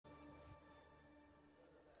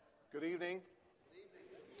Good evening.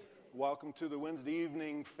 Welcome to the Wednesday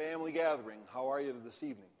evening family gathering. How are you this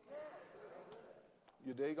evening?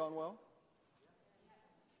 Your day gone well?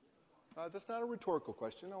 That's not a rhetorical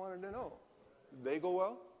question. I wanted to know. Did they go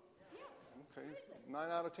well? Okay. 9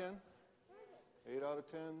 out of 10? 8 out of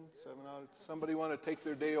 10? 7 out of 10? Somebody want to take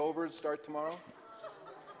their day over and start tomorrow?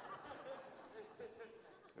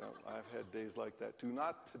 Yeah, I've had days like that too.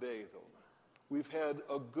 Not today, though. We've had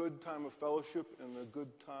a good time of fellowship and a good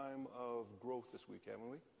time of growth this week, haven't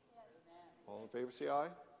we? Yes. All in favor, say aye. Aye.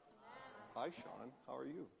 Hi, Sean. How are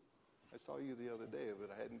you? I saw you the other day, but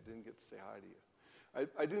I didn't get to say hi to you.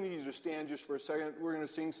 I do need you to stand just for a second. We're going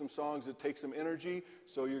to sing some songs that take some energy,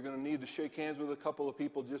 so you're going to need to shake hands with a couple of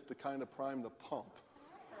people just to kind of prime the pump.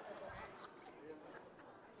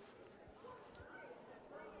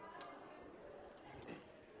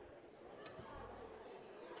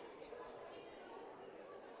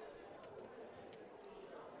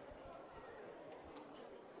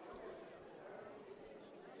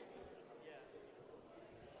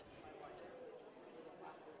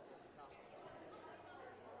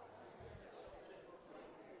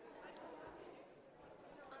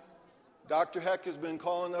 Dr. Heck has been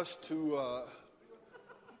calling us to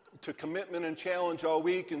commitment and challenge all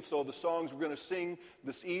week, and so the songs we're going to sing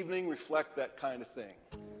this evening reflect that kind of thing.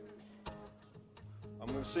 I'm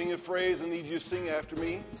going to sing a phrase and need you to sing after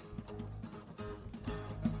me.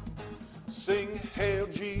 Sing, hail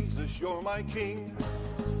Jesus, you're my King.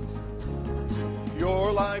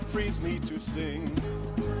 Your life frees me to sing.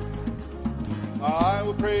 I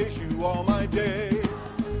will praise you all my days.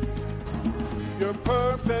 You're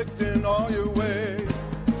perfect in all your ways.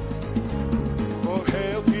 Oh,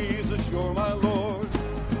 hail Jesus, you're my Lord.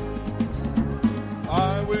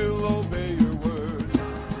 I will obey your word.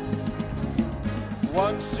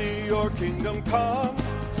 Once see your kingdom come.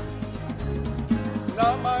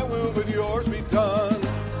 Not my will, but yours be done.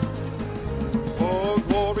 Oh,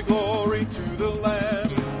 glory, glory to the Lamb.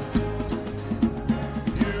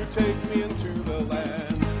 You take me into the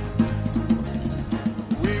land.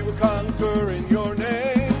 We will conquer in your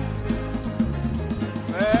name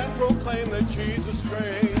and proclaim that Jesus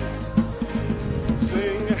reigns.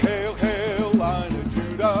 Sing, hail, hail, Lion of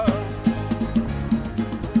Judah.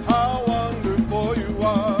 How wonderful you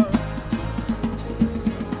are.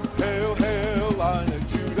 Hail, hail, Lion of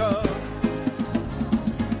Judah.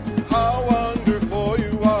 How wonderful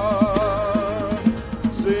you are.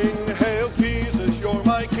 Sing, hail, Jesus, you're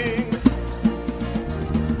my King.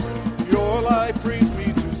 Your life frees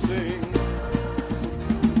me to sing.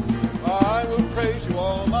 I will praise you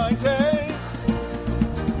all my days.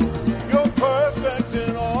 You're perfect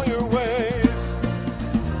in all your ways.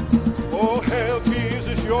 Oh, hail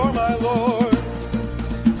Jesus, you're my Lord.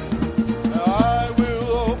 I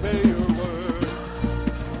will obey your word.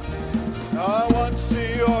 I want to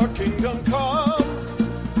see your kingdom come.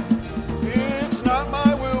 It's not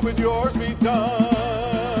my will, but yours be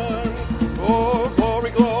done. Oh,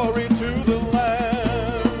 glory, glory to the Lamb.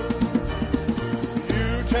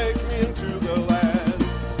 You take me into the land,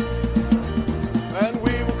 and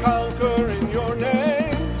we will conquer in your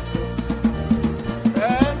name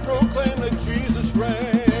and proclaim that Jesus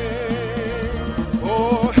reigns.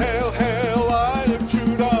 Oh, hail, hail, Lion of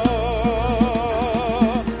Judah.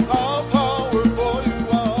 How powerful you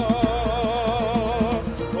are.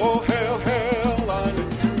 Oh, hail, hail, Lion of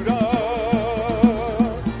Judah.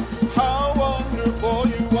 How wonderful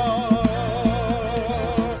you are.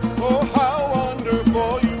 Oh, how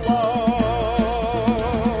wonderful you are.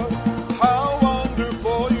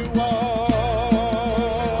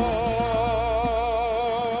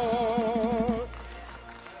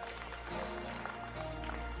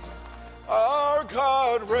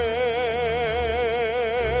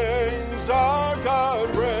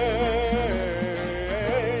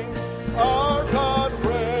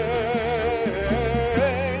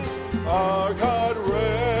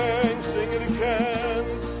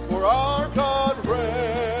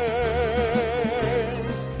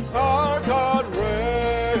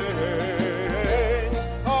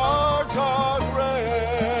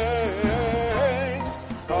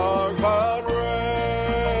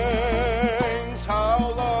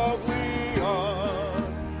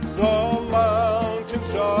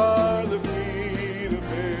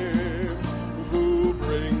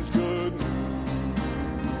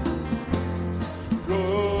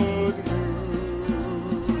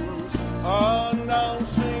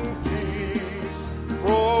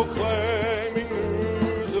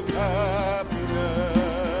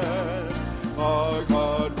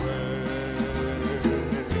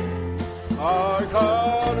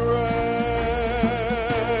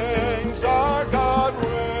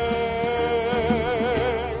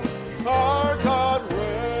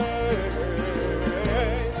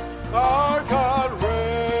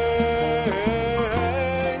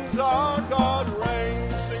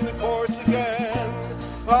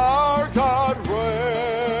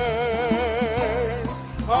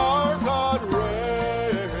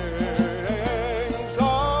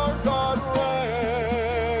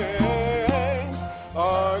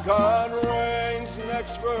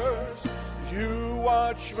 Next verse. You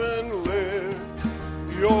watchmen lift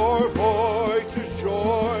your voices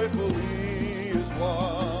joyfully as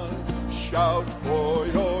one. Shout for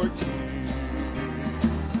your King,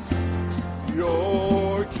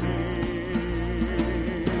 your King.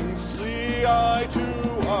 See eye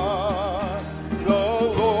to eye,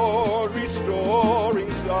 the Lord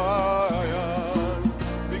restoring Zion,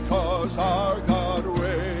 because our God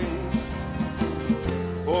reigns.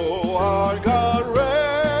 Oh, our God reigns.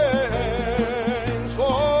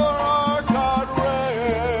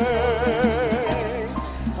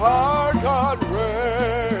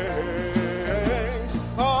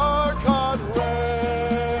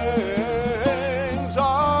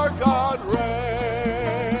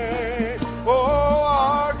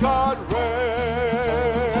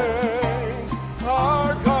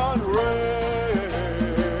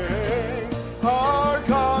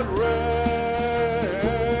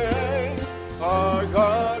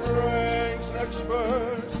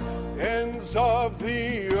 Of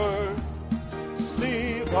the earth,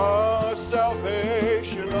 see the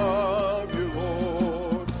salvation of your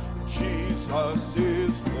Lord. Jesus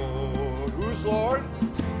is Lord. Who's Lord?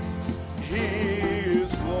 He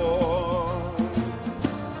is Lord.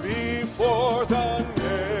 Before the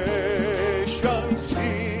nations,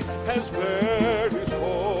 He has bared His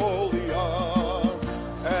holy arm,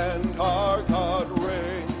 and our God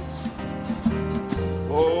reigns.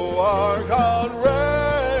 Oh, our God reigns.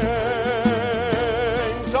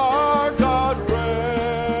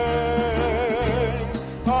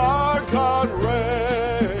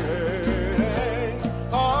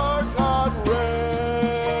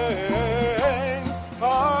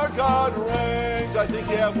 I think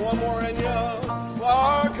you have one more in you.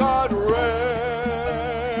 Our God reigns.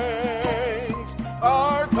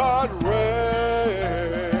 Our God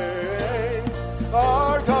reigns.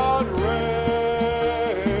 Our God reigns.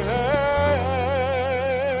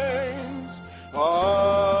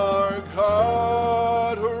 Our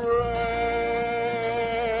God reigns.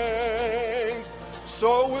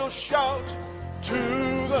 So we'll shout to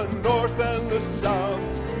the north and the south.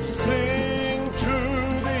 Sing to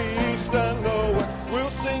the east and the west.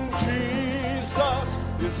 We'll sing Jesus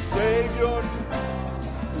is Savior,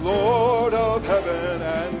 Lord of heaven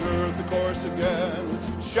and earth. The chorus again.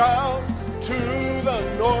 Shout to the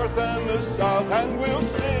north and the south, and we'll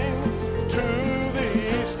sing to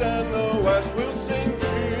the east and the west. We'll sing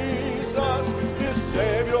Jesus is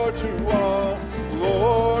Savior to all,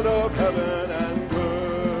 Lord of heaven and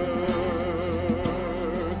earth.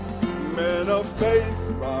 Men of faith,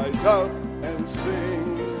 rise up and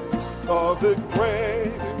sing of the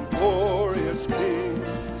great and glorious King.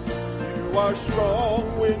 You are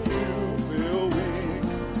strong when you feel weak,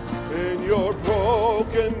 in your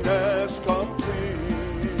brokenness complete.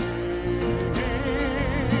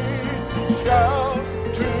 Shout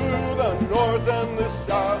to the north and the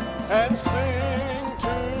south, and sing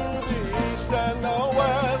to the east and the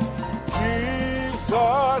west.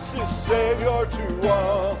 Jesus is Savior to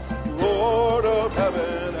all, Lord of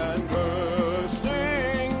heaven and earth.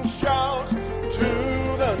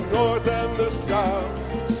 North and the south,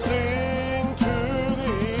 sing to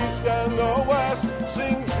the east and the west.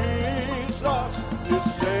 Sing Jesus is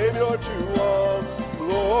Savior to all,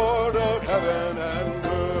 Lord of heaven and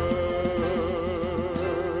earth.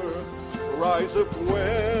 Rise up,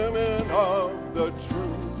 women of the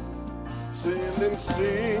truth, sing and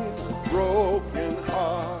sing with broken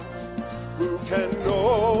hearts. Who can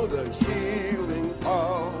know the healing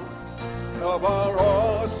power of our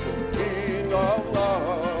awesome King of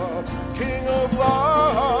love? King of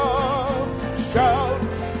love, shout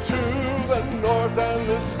to the north and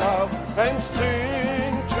the south, and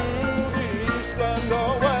sing to the east and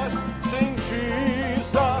the west. Sing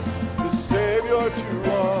Jesus, the Savior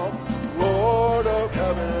to all, Lord of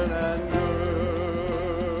heaven and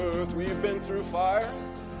earth. We've been through fire,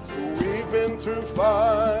 we've been through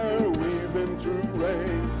fire, we've been through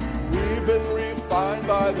rain. We've been refined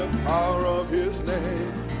by the power of His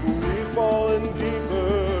name. We've fallen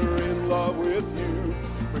deeper in love with you,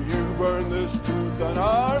 for you burn this truth on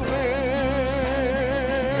our lips.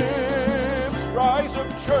 Rise up,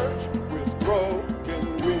 church, with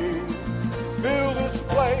broken wings. Fill this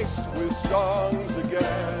place with songs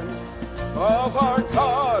again of our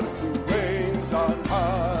God who reigns on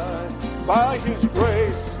high. By His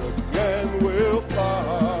grace again we'll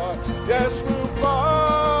fly. Yes, we'll fly.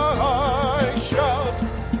 Shout to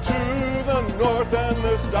the north and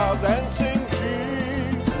the south, and sing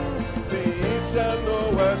Jesus, the east and the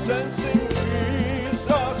west, and sing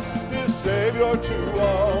Jesus is Savior to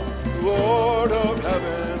all, Lord of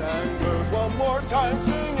heaven and earth. One more time,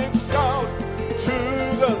 sing and shout to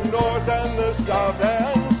north and the south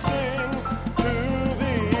and sing to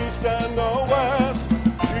the east and the west.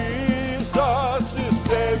 Jesus is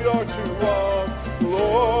Savior to all,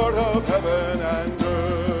 Lord of heaven and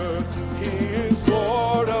earth. He is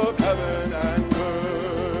Lord of heaven and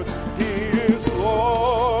earth. He is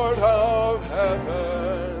Lord of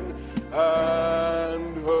heaven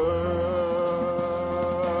and earth.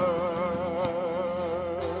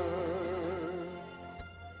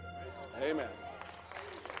 Amen.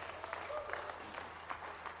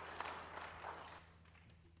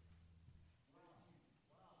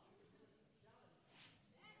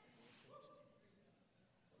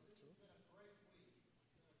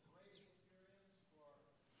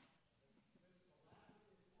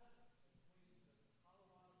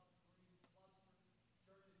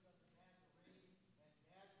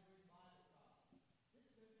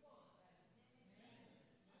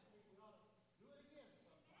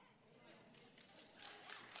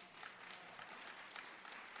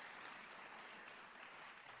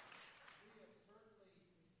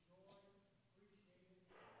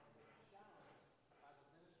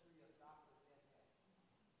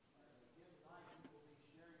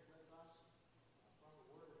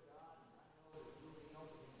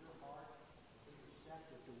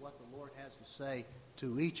 What the Lord has to say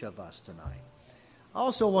to each of us tonight. I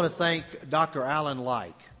also want to thank Dr. Alan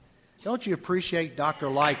Like. Don't you appreciate Dr.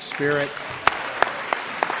 Like's spirit?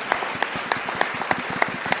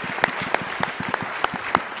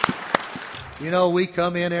 You know, we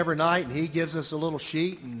come in every night and he gives us a little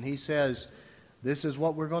sheet and he says, this is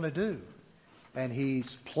what we're going to do. And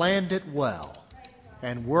he's planned it well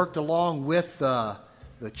and worked along with the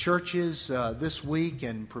churches this week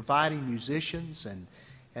and providing musicians,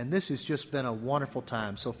 and this has just been a wonderful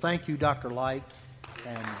time. So thank you, Dr. Light,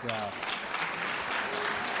 and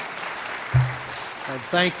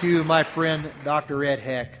thank you, my friend, Dr. Ed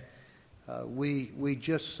Heck. We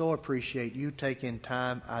just so appreciate you taking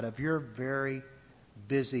time out of your very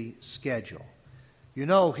busy schedule. You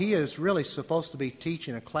know, he is really supposed to be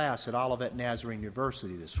teaching a class at Olivet Nazarene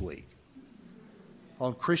University this week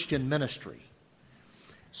on Christian ministry.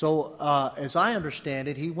 So, as I understand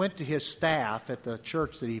it, he went to his staff at the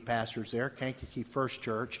church that he pastors there, Kankakee First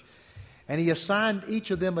Church, and he assigned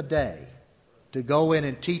each of them a day to go in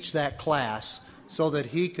and teach that class so that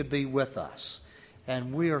he could be with us.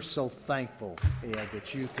 And we are so thankful, Ed,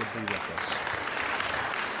 that you could be with us.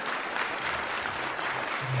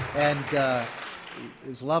 And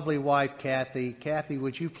his lovely wife, Kathy. Kathy,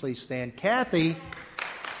 would you please stand? Kathy...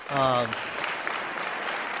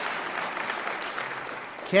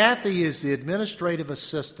 Kathy is the administrative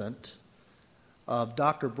assistant of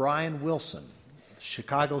Dr. Brian Wilson,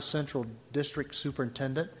 Chicago Central District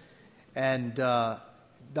Superintendent, and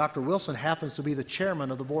Dr. Wilson happens to be the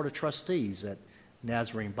chairman of the Board of Trustees at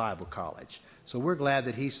Nazarene Bible College. So we're glad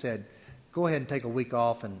that he said, go ahead and take a week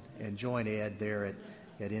off and join Ed there at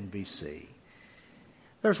NBC.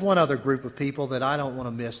 There's one other group of people that I don't want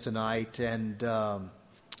to miss tonight, and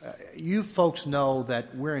you folks know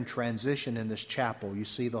that we're in transition in this chapel. You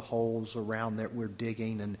see the holes around that we're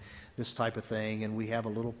digging and this type of thing, and we have a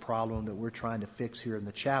little problem that we're trying to fix here in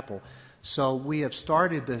the chapel. So we have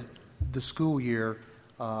started the school year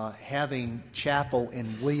having chapel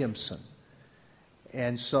in Williamson.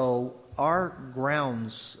 And so our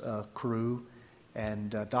grounds crew and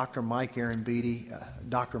Dr. Mike Aronbeatty,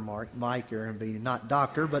 Mike Aronbeatty, not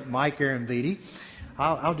doctor, but Mike Aronbeatty.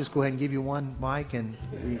 I'll just go ahead and give you one, Mike, and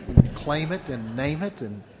claim it and name it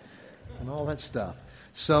and all that stuff.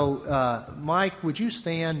 So, Mike, would you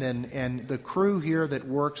stand, and the crew here that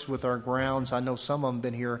works with our grounds, I know some of them have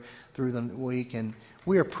been here through the week, and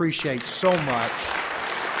we appreciate so much.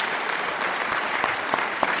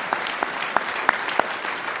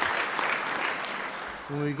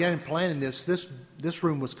 When we began planning this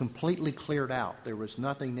room was completely cleared out. There was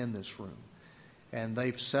nothing in this room. And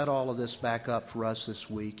they've set all of this back up for us this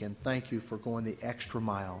week, and thank you for going the extra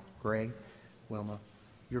mile. Greg, Wilma,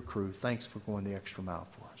 your crew, thanks for going the extra mile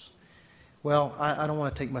for us. Well, I don't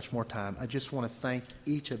want to take much more time. I just want to thank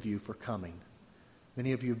each of you for coming.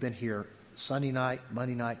 Many of you have been here Sunday night,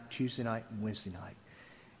 Monday night, Tuesday night, and Wednesday night.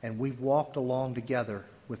 And we've walked along together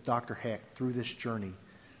with Dr. Heck through this journey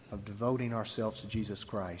of devoting ourselves to Jesus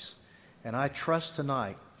Christ. And I trust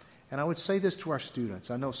tonight, and I would say this to our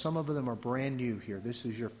students. I know some of them are brand new here. This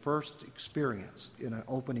is your first experience in an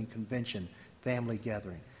opening convention, family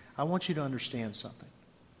gathering. I want you to understand something.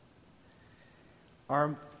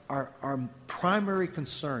 Our primary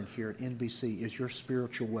concern here at NBC is your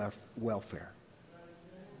spiritual welfare.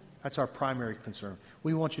 That's our primary concern.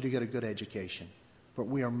 We want you to get a good education, but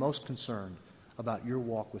we are most concerned about your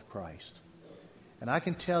walk with Christ. And I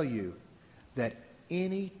can tell you that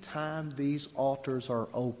any time these altars are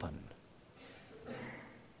open,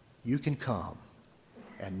 you can come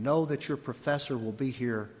and know that your professor will be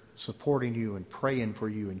here supporting you and praying for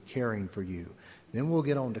you and caring for you. Then we'll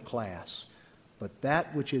get on to class. But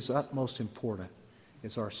that which is utmost important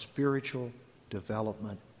is our spiritual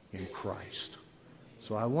development in Christ.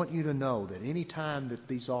 So I want you to know that any time that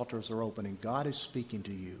these altars are open and God is speaking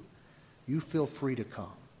to you, you feel free to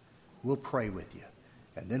come. We'll pray with you,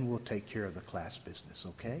 and then we'll take care of the class business,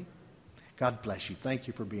 okay? God bless you. Thank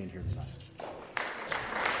you for being here tonight.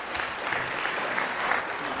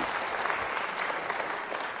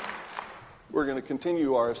 We're going to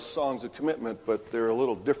continue our songs of commitment, but they're a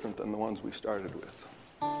little different than the ones we started with.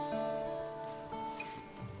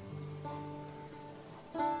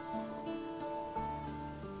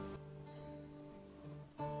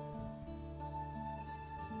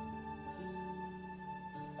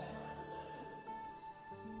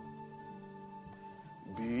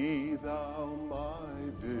 Be thou my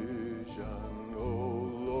vision,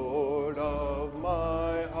 O Lord of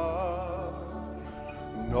my heart,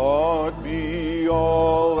 not be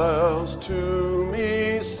all else to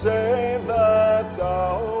me save that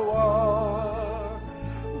thou art.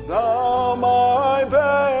 Thou my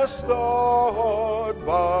best thought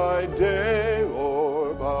by day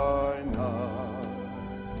or by night,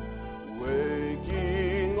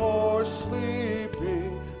 waking or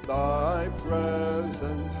sleeping, thy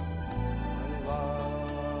presence my life.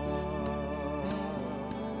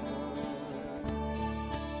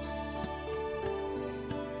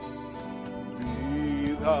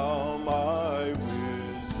 Be thou my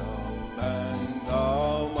wisdom and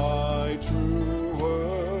thou my true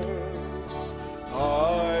word.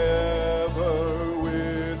 I ever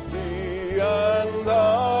with thee and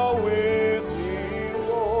thou with me,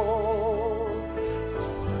 Lord.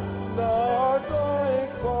 Thou art thy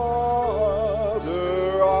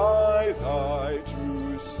Father, I thy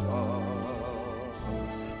true Son.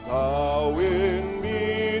 Thou in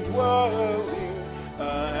me dwelling,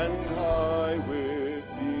 and I with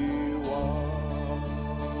thee one.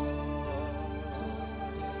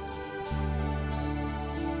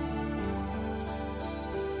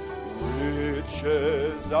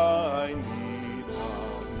 Riches I need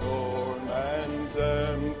not, nor man's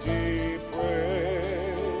empty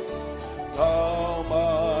praise. Thou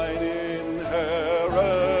mine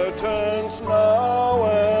inheritance now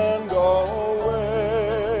and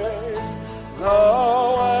always.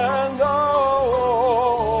 Thou and thou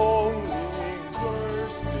only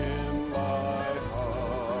first in my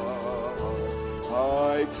heart.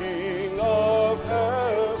 My King of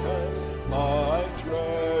heaven, my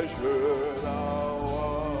treasure thou art.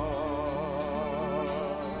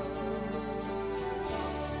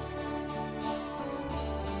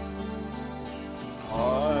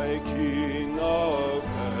 My King of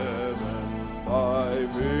heaven, my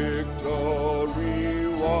victory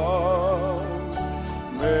won,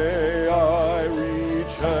 may I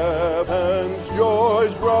reach heaven's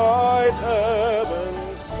joys, bright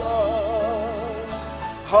heaven's sun.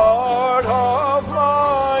 Heart of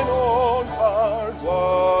mine own heart,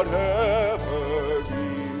 whatever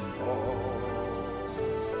befall,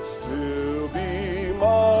 still be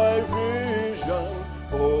my vision,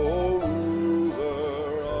 O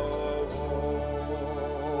ruler of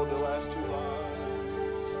all. The last two lines.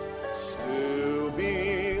 Still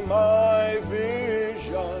be my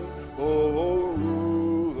vision, O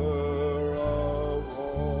ruler of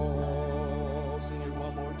all. Sing it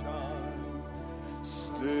one more time.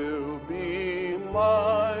 Still be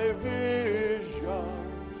my vision,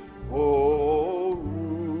 O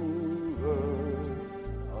ruler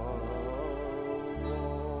of all.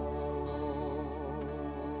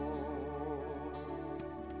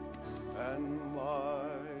 And my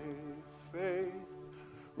faith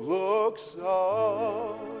looks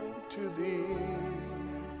unto thee,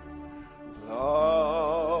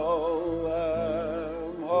 thou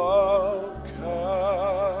Lamb of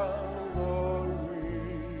Calvary,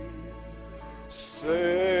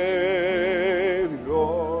 Savior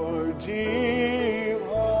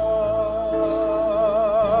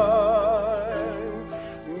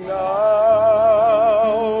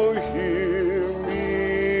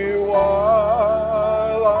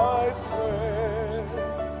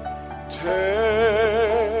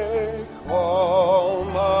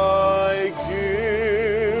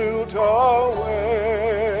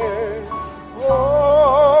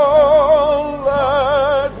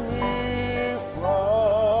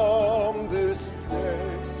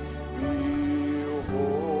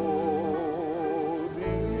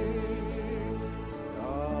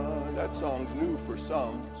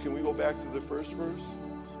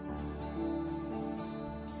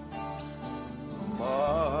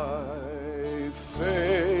My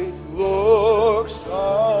faith looks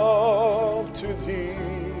up to thee,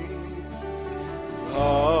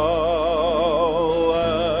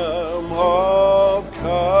 Lamb of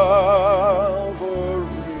Calvary,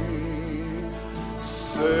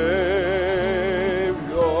 Savior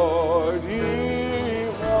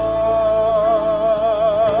divine.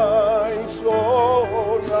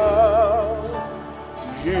 So now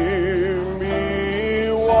hear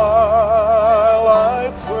me while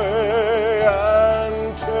I pray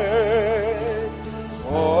and take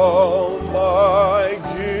all my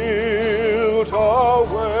guilt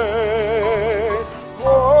away.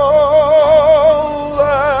 Oh,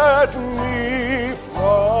 let me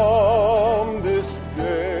from this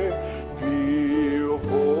day be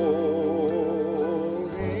holy.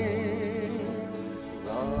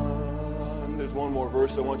 There's one more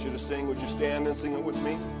verse I want you to sing. Would you stand and sing it with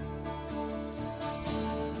me?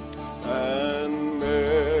 And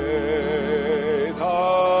may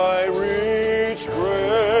thy rich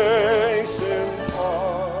grace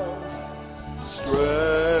impart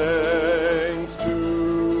strength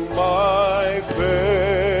to my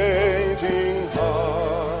fainting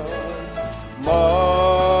heart,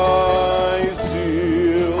 my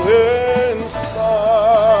zeal inspire,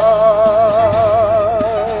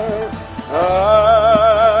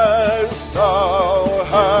 as thou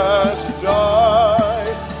hast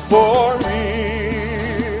died for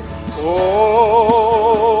me.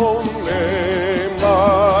 Oh, may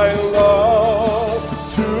my love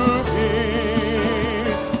to thee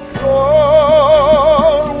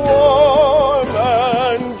grow warm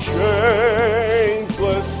and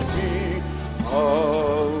changeless be a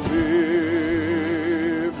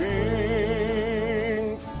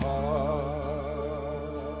living fire.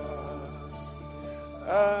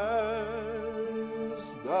 As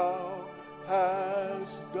thou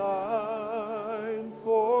hast died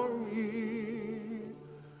for me,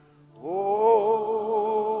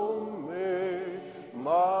 oh, may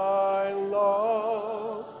my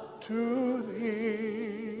love to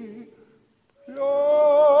thee pure,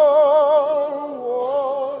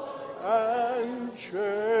 warm, and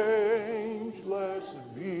changeless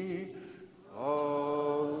be a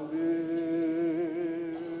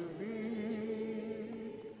living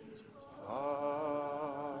fire.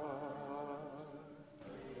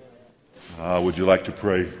 Would you like to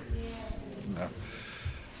pray?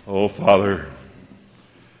 Oh, Father,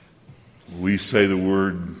 we say the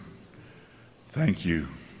word thank you,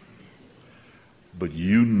 but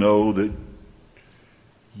you know that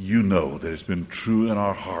it's been true in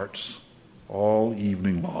our hearts all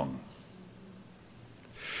evening long.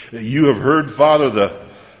 You have heard, Father,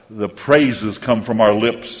 the praises come from our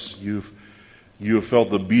lips. You have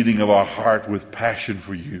felt the beating of our heart with passion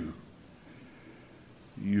for you.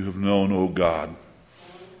 You have known, O God,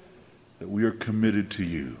 that we are committed to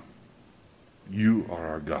you. You are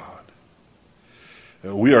our God.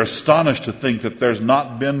 We are astonished to think that there's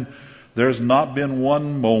not been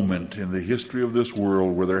one moment in the history of this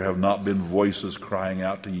world where there have not been voices crying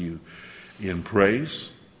out to you in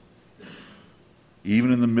praise,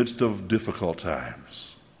 even in the midst of difficult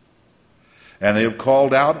times. And they have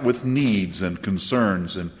called out with needs and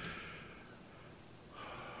concerns and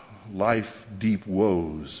life deep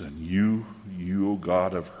woes, and you, O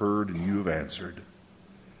God, have heard and you have answered.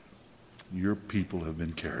 Your people have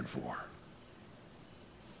been cared for.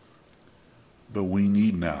 But we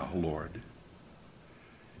need now, Lord,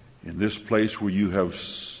 in this place where you have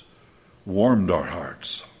warmed our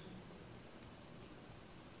hearts,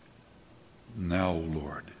 now,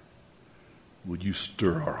 Lord, would you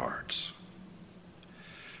stir our hearts?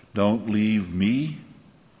 Don't leave me,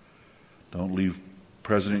 don't leave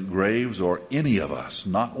President Graves or any of us,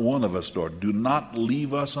 not one of us, Lord. Do not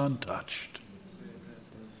leave us untouched.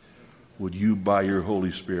 Would you, by your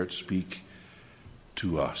Holy Spirit, speak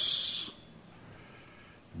to us,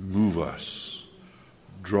 move us,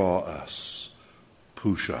 draw us,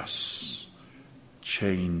 push us,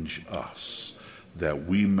 change us, that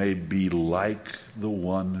we may be like the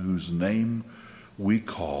one whose name we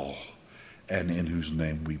call and in whose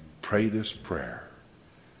name we pray this prayer.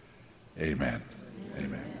 Amen.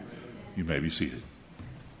 Amen. You may be seated.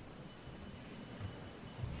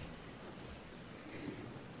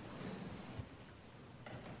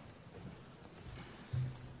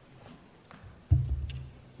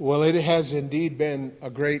 Well, it has indeed been a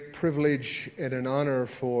great privilege and an honor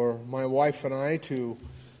for my wife and I to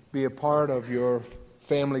be a part of your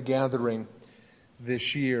family gathering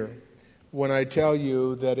this year. When I tell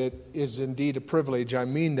you that it is indeed a privilege, I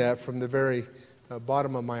mean that from the very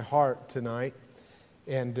bottom of my heart tonight.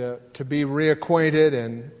 and to be reacquainted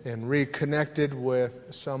and reconnected with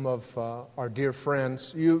some of our dear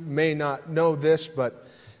friends. You may not know this, but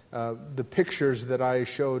the pictures that I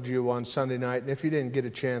showed you on Sunday night, and if you didn't get a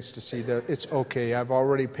chance to see that, it's okay. I've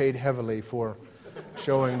already paid heavily for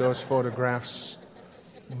showing those photographs.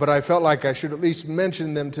 But I felt like I should at least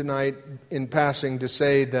mention them tonight in passing to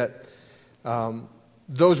say that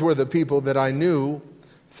those were the people that I knew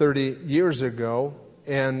 30 years ago.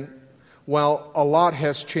 And while a lot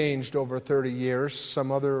has changed over 30 years,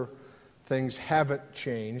 some other things haven't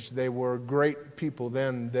changed. They were great people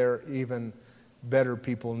then. They're even better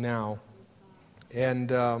people now. And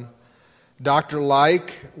Dr.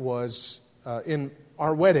 Like was in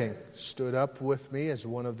our wedding, stood up with me as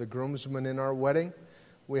one of the groomsmen in our wedding.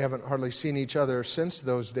 We haven't hardly seen each other since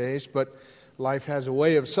those days, but life has a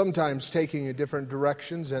way of sometimes taking you different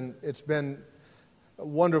directions, and it's been a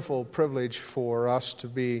wonderful privilege for us to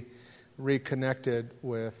be reconnected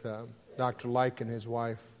with Dr. Like and his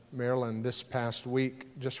wife, Marilyn, this past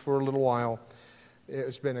week, just for a little while.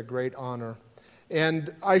 It's been a great honor.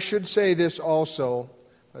 And I should say this also.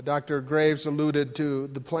 Dr. Graves alluded to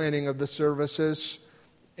the planning of the services,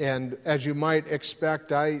 and as you might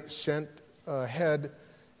expect, I sent ahead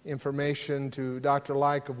information to Dr.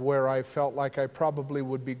 Like of where I felt like I probably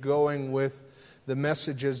would be going with the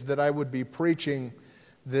messages that I would be preaching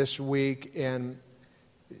this week. And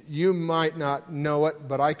you might not know it,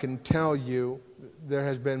 but I can tell you there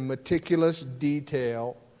has been meticulous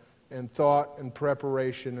detail and thought and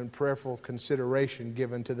preparation and prayerful consideration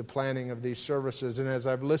given to the planning of these services. And as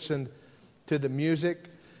I've listened to the music,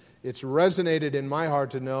 it's resonated in my heart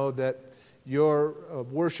to know that your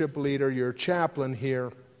worship leader, your chaplain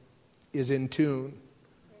here, is in tune.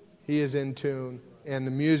 He is in tune. And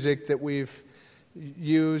the music that we've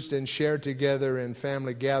used and shared together in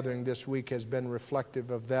family gathering this week has been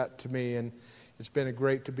reflective of that to me. And it's been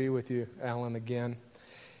great to be with you, Alan, again.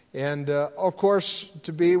 And, of course,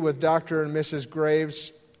 to be with Dr. and Mrs.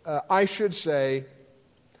 Graves, I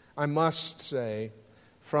must say,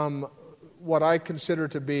 from what I consider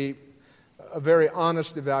to be a very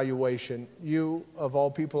honest evaluation, you, of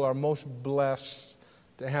all people, are most blessed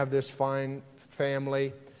to have this fine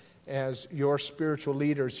family as your spiritual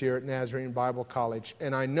leaders here at Nazarene Bible College.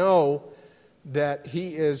 And I know that he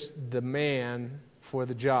is the man for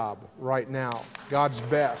the job right now. God's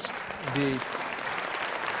best, indeed.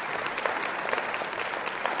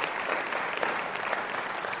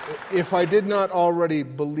 If I did not already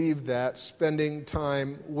believe that, spending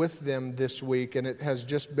time with them this week, and it has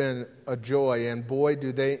just been a joy, and boy,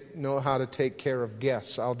 do they know how to take care of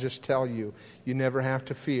guests. I'll just tell you, you never have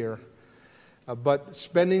to fear. But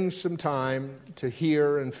spending some time to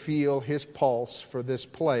hear and feel his pulse for this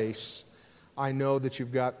place, I know that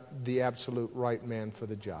you've got the absolute right man for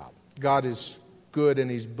the job. God is good, and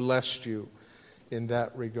he's blessed you in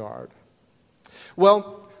that regard.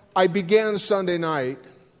 Well, I began Sunday night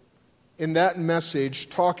in that message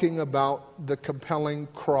talking about the compelling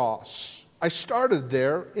cross. I started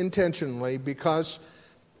there intentionally because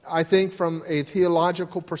I think from a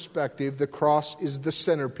theological perspective, the cross is the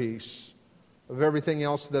centerpiece of everything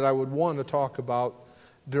else that I would want to talk about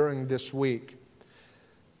during this week.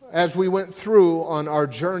 As we went through on our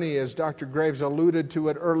journey, as Dr. Graves alluded to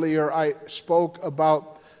it earlier, I spoke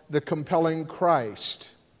about the compelling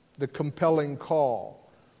Christ, the compelling call.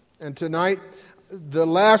 And tonight, the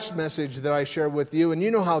last message that I share with you, and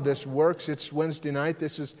you know how this works, it's Wednesday night.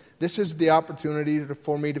 This is the opportunity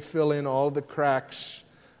for me to fill in all the cracks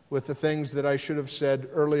with the things that I should have said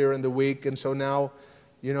earlier in the week. And so now,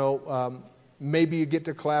 maybe you get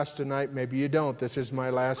to class tonight, maybe you don't. This is my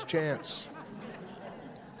last chance.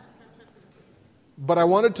 But I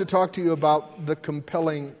wanted to talk to you about the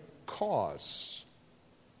compelling cause.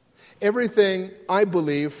 Everything, I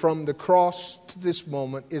believe, from the cross to this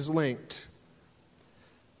moment is linked.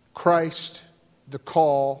 Christ, the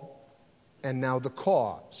call, and now the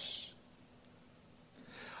cause.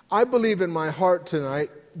 I believe in my heart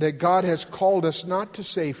tonight that God has called us not to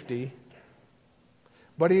safety,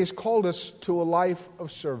 but he has called us to a life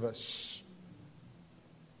of service.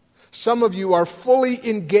 Some of you are fully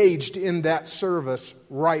engaged in that service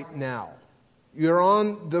right now. You're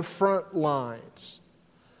on the front lines.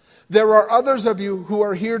 There are others of you who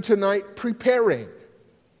are here tonight preparing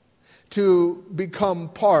to become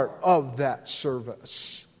part of that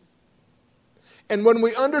service. And when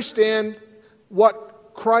we understand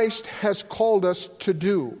what Christ has called us to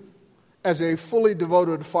do as a fully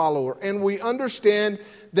devoted follower, and we understand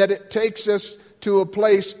that it takes us to a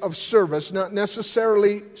place of service, not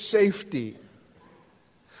necessarily safety,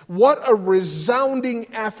 what a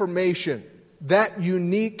resounding affirmation that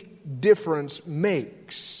unique difference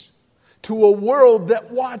makes to a world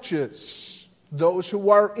that watches those who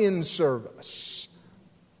are in service.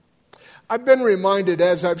 I've been reminded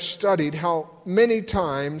as I've studied how many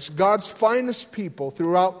times God's finest people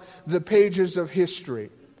throughout the pages of history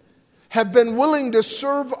have been willing to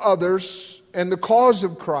serve others and the cause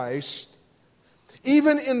of Christ,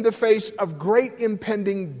 even in the face of great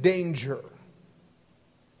impending danger.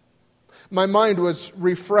 My mind was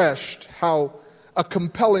refreshed how a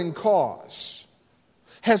compelling cause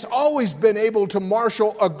has always been able to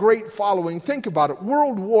marshal a great following. Think about it.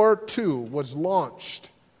 World War II was launched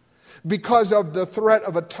because of the threat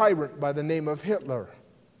of a tyrant by the name of Hitler.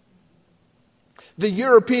 The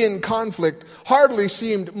European conflict hardly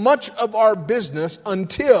seemed much of our business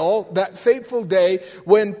until that fateful day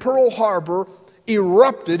when Pearl Harbor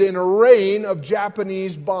erupted in a rain of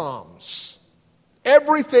Japanese bombs.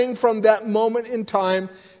 Everything from that moment in time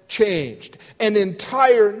changed. An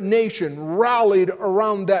entire nation rallied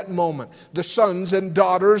around that moment. The sons and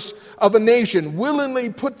daughters of a nation willingly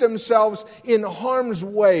put themselves in harm's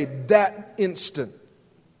way that instant.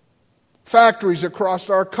 Factories across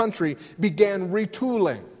our country began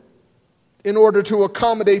retooling in order to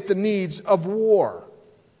accommodate the needs of war.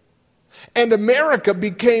 And America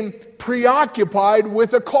became preoccupied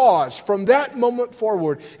with a cause from that moment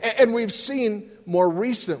forward. And we've seen more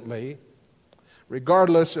recently,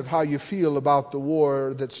 regardless of how you feel about the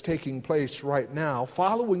war that's taking place right now,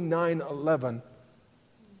 following 9/11,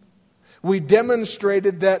 we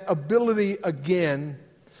demonstrated that ability again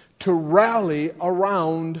to rally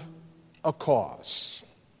around a cause.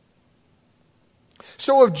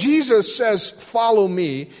 So if Jesus says, "Follow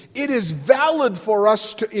me," it is valid for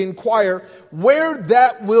us to inquire where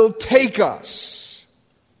that will take us.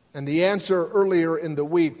 And the answer earlier in the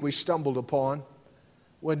week we stumbled upon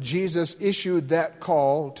when Jesus issued that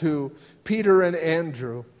call to Peter and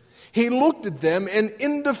Andrew. He looked at them, and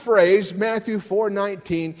in the phrase, Matthew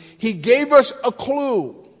 4:19, he gave us a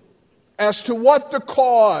clue as to what the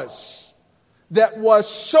cause that was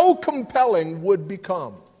so compelling would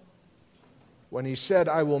become. When he said,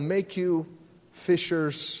 "I will make you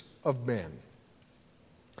fishers of men."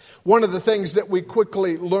 One of the things that we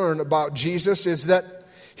quickly learn about Jesus is that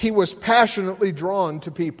he was passionately drawn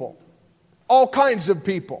to people. All kinds of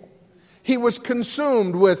people. He was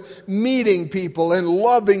consumed with meeting people and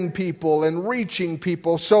loving people and reaching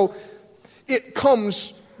people. So it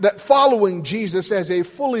comes that following Jesus as a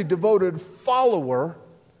fully devoted follower,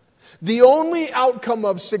 the only outcome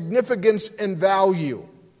of significance and value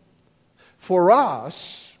for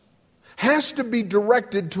us has to be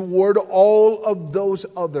directed toward all of those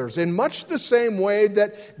others. In much the same way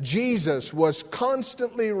that Jesus was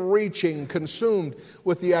constantly reaching, consumed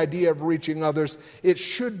with the idea of reaching others, it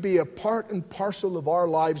should be a part and parcel of our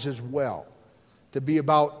lives as well, to be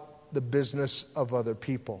about the business of other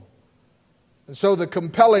people. And so the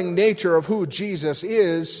compelling nature of who Jesus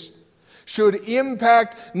is should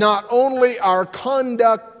impact not only our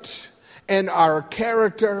conduct and our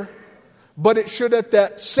character, but it should at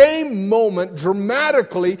that same moment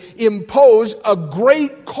dramatically impose a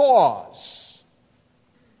great cause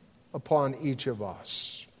upon each of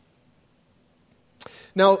us.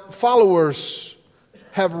 Now, followers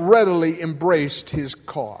have readily embraced his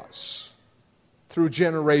cause through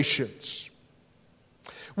generations.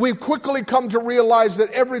 We've quickly come to realize that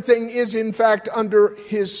everything is in fact under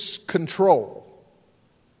his control.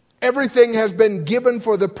 Everything has been given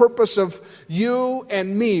for the purpose of you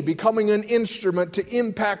and me becoming an instrument to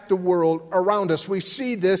impact the world around us. We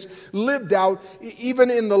see this lived out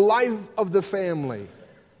even in the life of the family.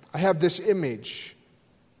 I have this image.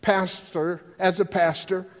 As a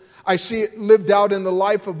pastor, I see it lived out in the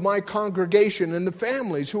life of my congregation and the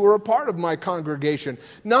families who are a part of my congregation.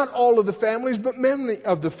 Not all of the families, but many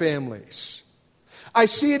of the families. I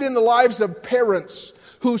see it in the lives of parents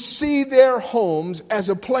who see their homes as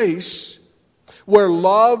a place where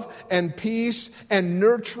love and peace and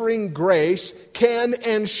nurturing grace can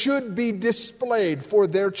and should be displayed for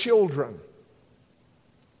their children.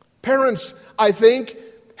 Parents, I think,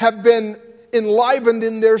 have been enlivened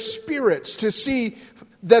in their spirits to see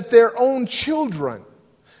that their own children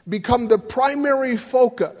become the primary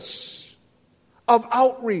focus of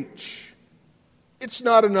outreach. It's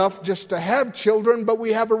not enough just to have children, but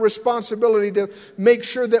we have a responsibility to make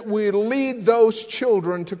sure that we lead those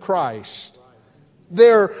children to Christ.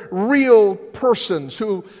 They're real persons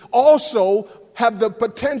who also have the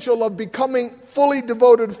potential of becoming fully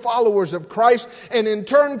devoted followers of Christ, and in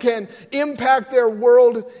turn can impact their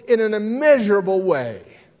world in an immeasurable way.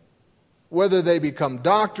 Whether they become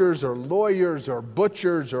doctors or lawyers or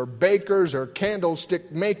butchers or bakers or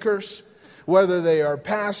candlestick makers, whether they are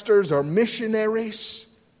pastors or missionaries,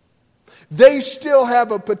 they still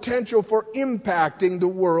have a potential for impacting the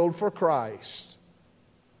world for Christ.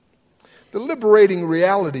 The liberating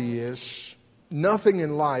reality is nothing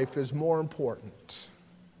in life is more important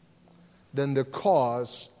than the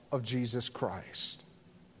cause of Jesus Christ.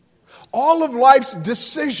 All of life's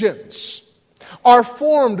decisions are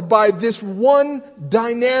formed by this one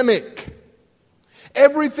dynamic.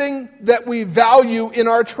 Everything that we value in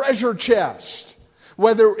our treasure chest,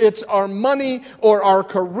 whether it's our money or our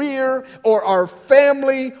career or our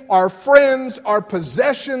family, our friends, our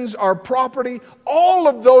possessions, our property, all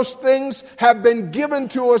of those things have been given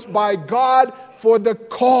to us by God for the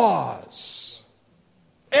cause.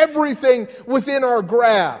 Everything within our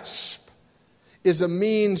grasp is a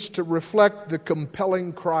means to reflect the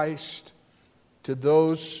compelling Christ to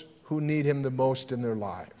those who need Him the most in their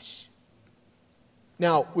lives.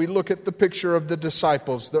 Now, we look at the picture of the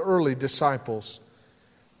disciples, the early disciples,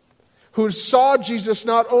 who saw Jesus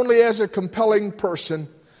not only as a compelling person,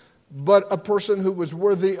 but a person who was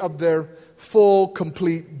worthy of their full,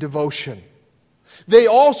 complete devotion. They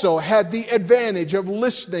also had the advantage of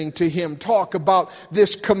listening to Him talk about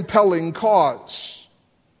this compelling cause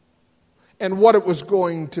and what it was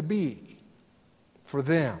going to be for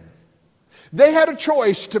them. They had a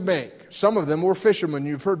choice to make. Some of them were fishermen.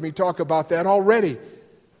 You've heard me talk about that already.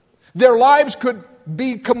 Their lives could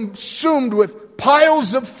be consumed with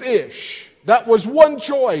piles of fish. That was one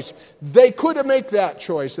choice. They could make that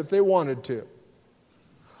choice if they wanted to.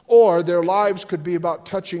 Or their lives could be about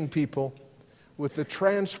touching people with the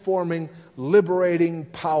transforming, liberating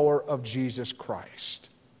power of Jesus Christ.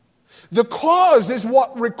 The cause is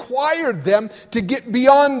what required them to get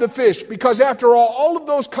beyond the fish, because after all of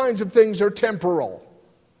those kinds of things are temporal.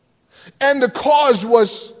 And the cause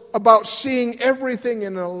was about seeing everything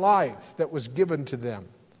in a life that was given to them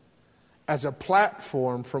as a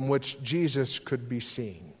platform from which Jesus could be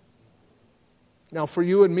seen. Now, for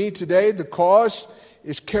you and me today, the cause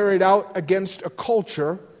is carried out against a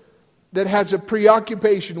culture that has a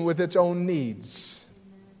preoccupation with its own needs.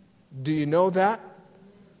 Do you know that?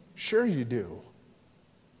 Sure you do.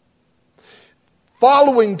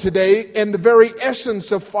 Following today, and the very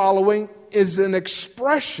essence of following, is an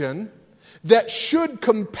expression that should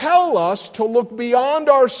compel us to look beyond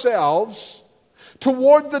ourselves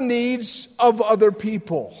toward the needs of other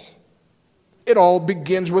people. It all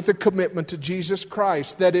begins with a commitment to Jesus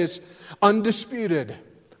Christ that is undisputed,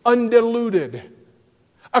 undiluted.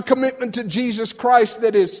 A commitment to Jesus Christ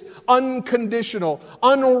that is unconditional,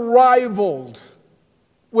 unrivaled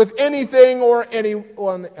with anything or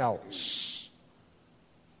anyone else.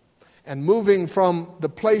 And moving from the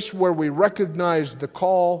place where we recognize the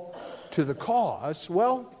call to the cause,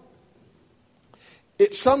 well,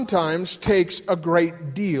 it sometimes takes a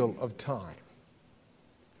great deal of time.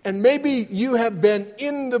 And maybe you have been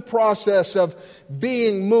in the process of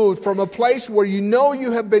being moved from a place where you know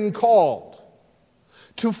you have been called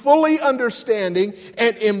to fully understanding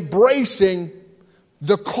and embracing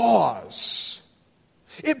the cause.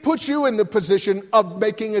 It puts you in the position of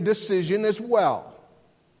making a decision as well,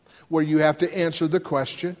 where you have to answer the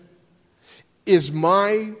question, is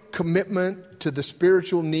my commitment to the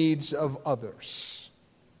spiritual needs of others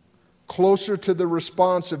closer to the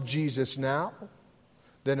response of Jesus now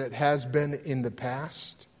than it has been in the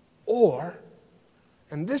past? Or,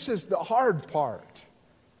 and this is the hard part,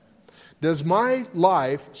 does my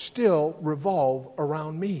life still revolve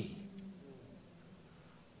around me?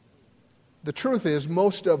 The truth is,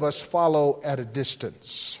 most of us follow at a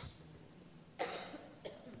distance.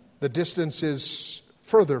 The distance is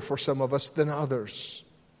further for some of us than others.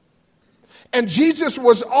 And Jesus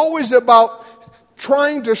was always about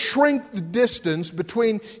trying to shrink the distance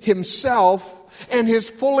between Himself and His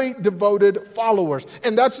fully devoted followers.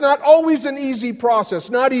 And that's not always an easy process,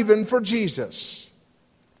 not even for Jesus.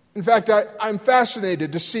 In fact, I'm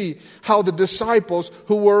fascinated to see how the disciples,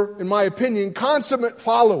 who were, in my opinion, consummate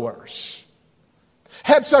followers,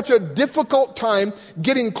 had such a difficult time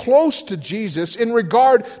getting close to Jesus in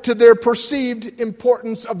regard to their perceived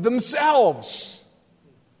importance of themselves.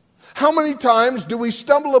 How many times do we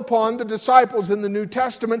stumble upon the disciples in the New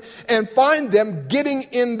Testament and find them getting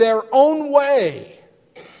in their own way?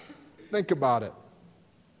 Think about it.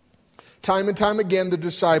 Time and time again, the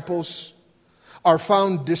disciples are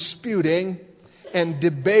found disputing and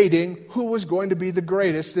debating who was going to be the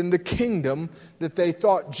greatest in the kingdom that they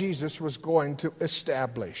thought Jesus was going to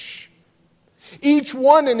establish. Each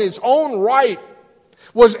one in his own right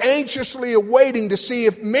was anxiously awaiting to see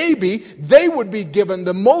if maybe they would be given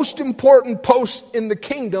the most important post in the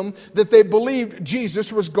kingdom that they believed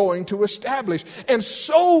Jesus was going to establish. And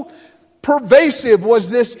so pervasive was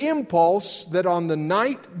this impulse that on the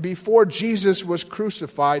night before Jesus was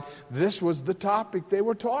crucified, this was the topic they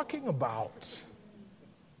were talking about.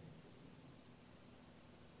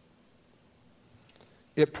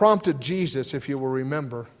 It prompted Jesus, if you will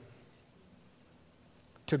remember,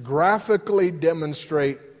 to graphically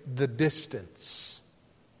demonstrate the distance.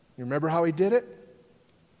 You remember how he did it?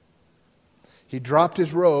 He dropped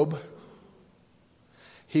his robe.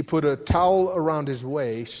 He put a towel around his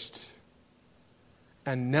waist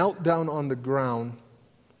and knelt down on the ground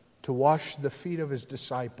to wash the feet of his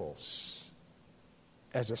disciples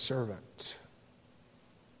as a servant.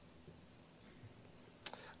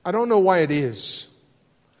 I don't know why it is,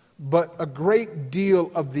 but a great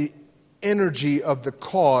deal of the energy of the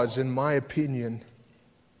cause, in my opinion,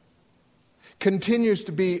 continues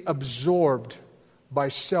to be absorbed by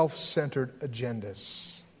self-centered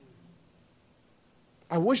agendas.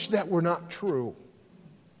 I wish that were not true,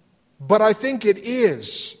 but I think it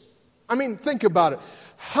is. I mean, think about it.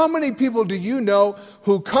 How many people do you know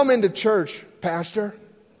who come into church, Pastor,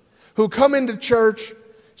 who come into church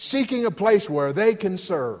seeking a place where they can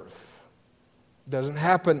serve? Doesn't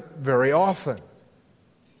happen very often.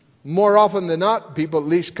 More often than not, people at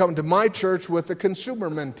least come to my church with a consumer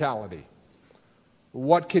mentality.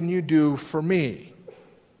 What can you do for me?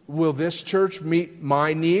 Will this church meet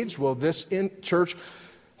my needs? Will this church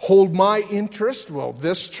hold my interest? Will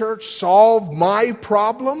this church solve my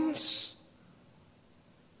problems?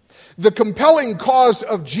 The compelling cause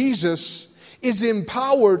of Jesus is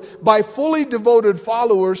empowered by fully devoted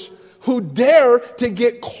followers who dare to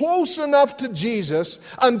get close enough to Jesus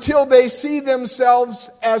until they see themselves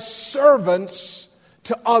as servants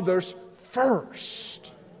to others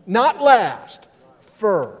first. Not last,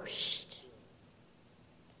 first.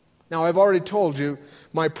 Now, I've already told you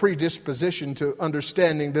my predisposition to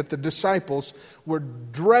understanding that the disciples were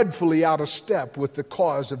dreadfully out of step with the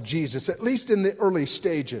cause of Jesus, at least in the early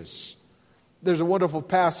stages. There's a wonderful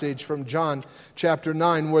passage from John chapter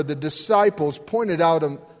 9 where the disciples pointed out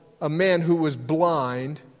a man who was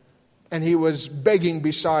blind, and he was begging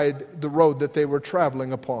beside the road that they were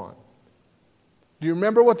traveling upon. Do you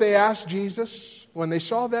remember what they asked Jesus when they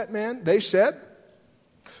saw that man? They said,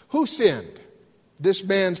 "Who sinned, this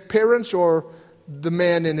man's parents or the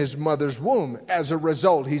man in his mother's womb? As a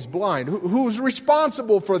result, he's blind. Who's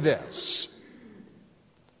responsible for this?"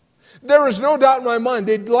 There is no doubt in my mind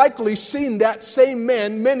they'd likely seen that same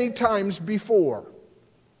man many times before.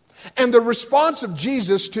 And the response of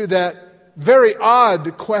Jesus to that very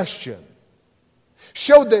odd question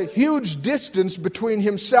showed the huge distance between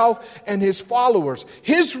himself and his followers.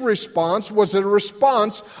 His response was a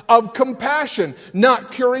response of compassion,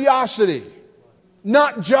 not curiosity,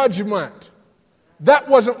 not judgment. That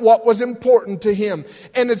wasn't what was important to him.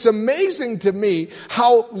 And it's amazing to me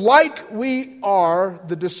how like we are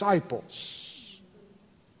the disciples,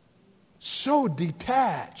 so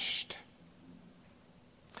detached.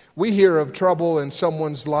 We hear of trouble in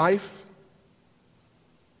someone's life,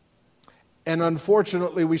 and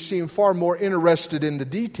unfortunately we seem far more interested in the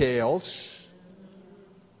details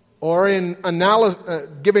or in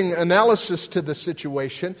giving analysis to the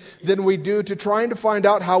situation than we do to trying to find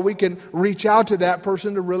out how we can reach out to that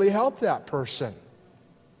person to really help that person.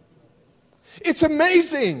 It's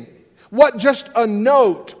amazing what just a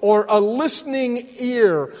note or a listening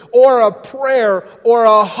ear or a prayer or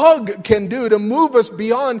a hug can do to move us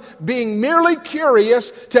beyond being merely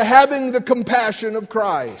curious to having the compassion of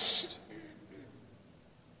Christ.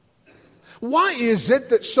 Why is it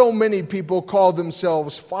that so many people call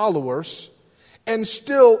themselves followers and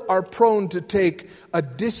still are prone to take a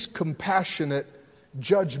discompassionate,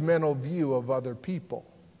 judgmental view of other people?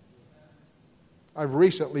 I've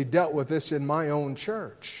recently dealt with this in my own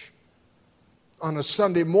church. On a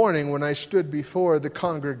Sunday morning when I stood before the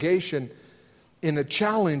congregation in a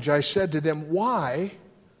challenge, I said to them, why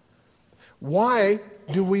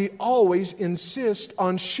do we always insist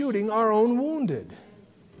on shooting our own wounded?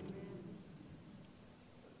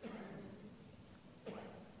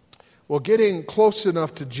 Well, getting close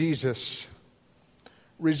enough to Jesus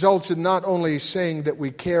results in not only saying that we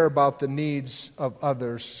care about the needs of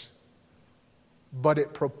others, but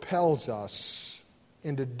it propels us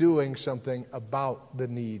into doing something about the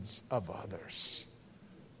needs of others.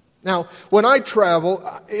 Now, when I travel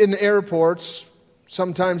in airports,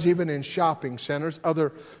 sometimes even in shopping centers,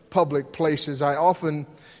 other public places, I often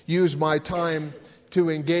use my time to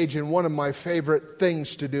engage in one of my favorite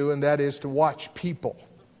things to do, and that is to watch people.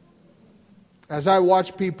 As I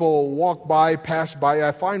watch people walk by, pass by,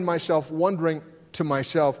 I find myself wondering to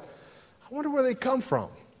myself, I wonder where they come from.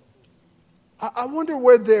 I wonder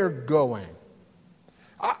where they're going.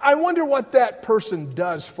 I wonder what that person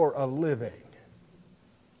does for a living.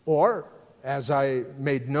 Or, as I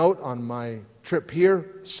made note on my trip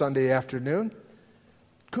here Sunday afternoon,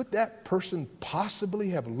 could that person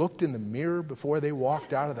possibly have looked in the mirror before they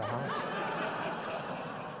walked out of the house?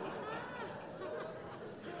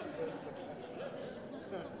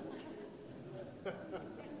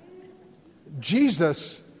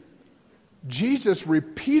 Jesus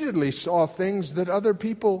repeatedly saw things that other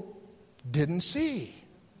people didn't see,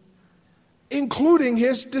 including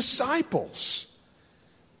his disciples.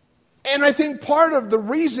 And I think part of the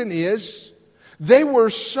reason is they were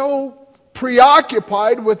so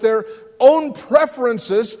preoccupied with their own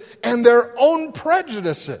preferences and their own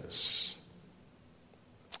prejudices.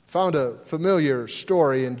 Found a familiar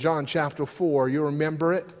story in John chapter 4. You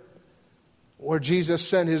remember it? Where Jesus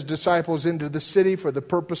sent his disciples into the city for the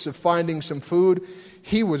purpose of finding some food.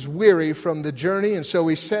 He was weary from the journey, and so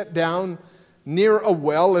he sat down near a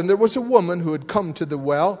well, and there was a woman who had come to the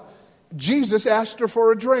well. Jesus asked her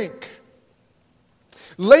for a drink.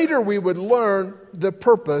 Later we would learn the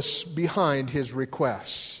purpose behind his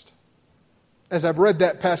request. As I've read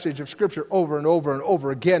that passage of Scripture over and over and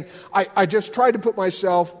over again, I just try to put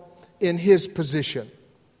myself in his position.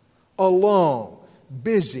 A long,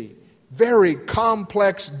 busy, very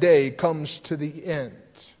complex day comes to the end.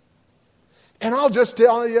 And I'll just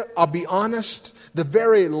tell you, I'll be honest, the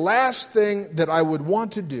very last thing that I would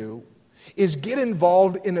want to do is get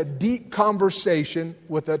involved in a deep conversation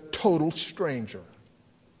with a total stranger.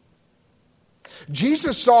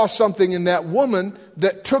 Jesus saw something in that woman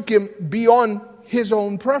that took him beyond his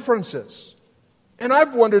own preferences. And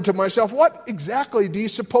I've wondered to myself, what exactly do you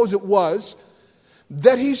suppose it was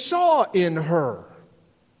that he saw in her?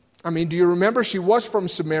 I mean, do you remember she was from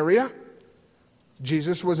Samaria?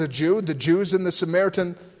 Jesus was a Jew. The Jews and the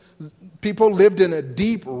Samaritan people lived in a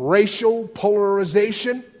deep racial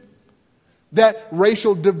polarization. That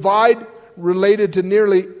racial divide related to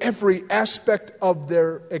nearly every aspect of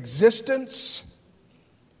their existence.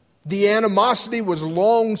 The animosity was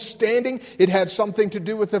long-standing. It had something to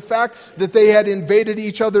do with the fact that they had invaded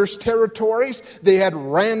each other's territories. They had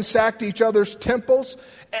ransacked each other's temples.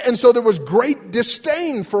 And so there was great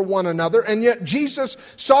disdain for one another. And yet Jesus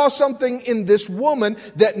saw something in this woman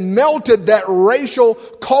that melted that racial,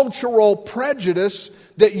 cultural prejudice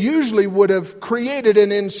that usually would have created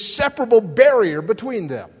an inseparable barrier between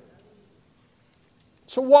them.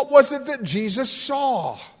 So what was it that Jesus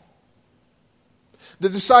saw? The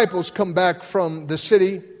disciples come back from the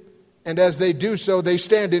city, and as they do so, they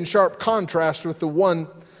stand in sharp contrast with the one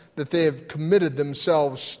that they have committed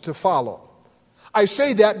themselves to follow. I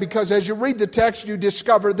say that because as you read the text, you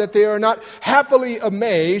discover that they are not happily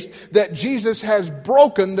amazed that Jesus has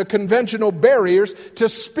broken the conventional barriers to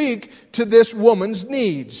speak to this woman's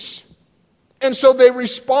needs. And so they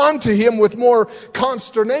respond to him with more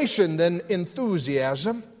consternation than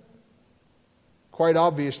enthusiasm. Quite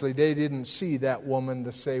obviously, they didn't see that woman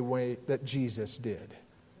the same way that Jesus did.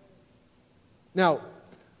 Now,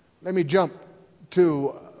 let me jump to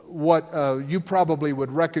what you probably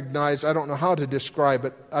would recognize. I don't know how to describe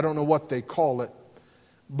it. I don't know what they call it.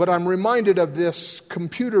 But I'm reminded of this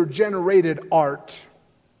computer-generated art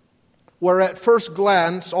where at first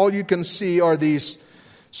glance, all you can see are these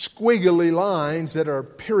squiggly lines that are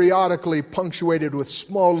periodically punctuated with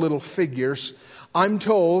small little figures. I'm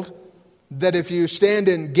told that if you stand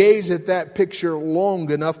and gaze at that picture long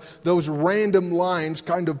enough, those random lines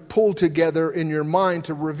kind of pull together in your mind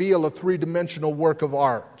to reveal a three-dimensional work of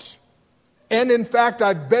art. And in fact,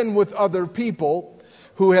 I've been with other people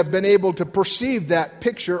who have been able to perceive that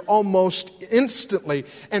picture almost instantly.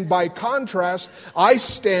 And by contrast, I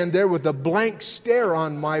stand there with a blank stare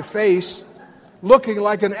on my face, looking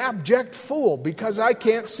like an abject fool because I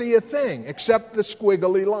can't see a thing except the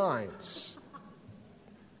squiggly lines.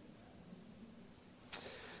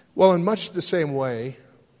 Well, in much the same way,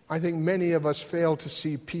 I think many of us fail to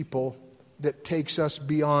see people that takes us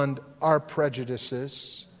beyond our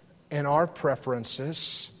prejudices and our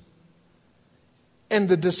preferences. And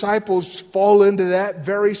the disciples fall into that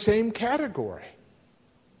very same category.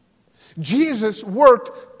 Jesus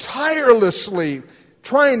worked tirelessly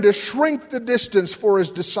trying to shrink the distance for his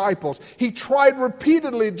disciples. He tried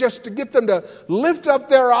repeatedly just to get them to lift up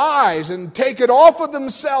their eyes and take it off of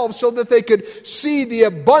themselves so that they could see the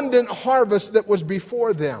abundant harvest that was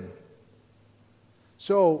before them.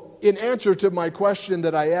 So, in answer to my question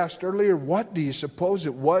that I asked earlier, what do you suppose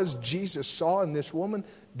it was Jesus saw in this woman?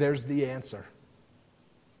 There's the answer.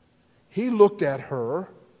 He looked at her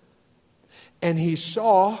and he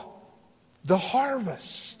saw the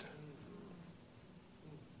harvest.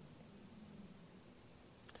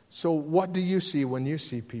 So what do you see when you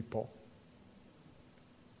see people?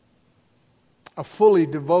 A fully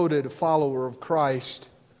devoted follower of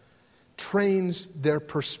Christ trains their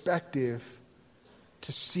perspective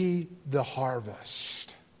to see the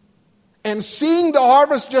harvest. And seeing the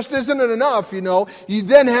harvest just isn't enough, you know. You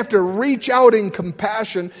then have to reach out in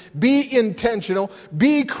compassion, be intentional,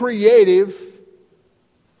 be creative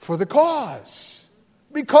for the cause.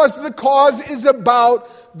 Because the cause is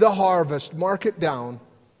about the harvest. Mark it down.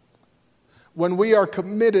 When we are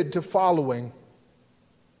committed to following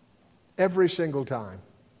every single time,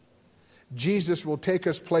 Jesus will take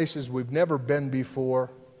us places we've never been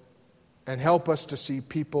before and help us to see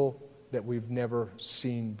people that we've never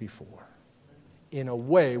seen before, in a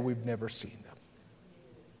way we've never seen them.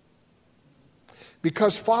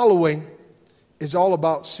 Because following is all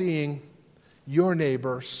about seeing your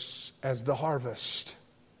neighbors as the harvest.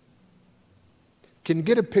 Can you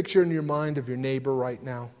get a picture in your mind of your neighbor right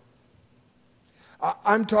now?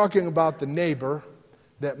 I'm talking about the neighbor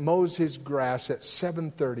that mows his grass at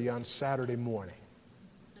 7:30 on Saturday morning.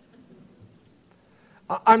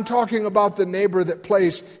 I'm talking about the neighbor that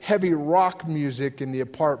plays heavy rock music in the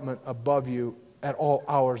apartment above you at all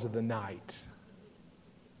hours of the night.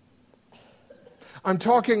 I'm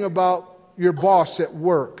talking about your boss at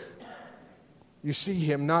work. You see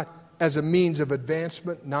him not as a means of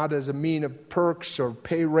advancement, not as a mean of perks or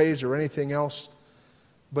pay raise or anything else,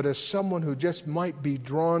 but as someone who just might be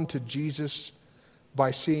drawn to Jesus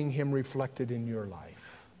by seeing him reflected in your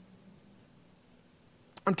life.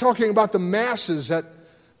 I'm talking about the masses at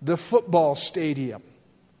the football stadium.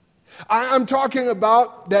 I'm talking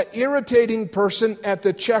about that irritating person at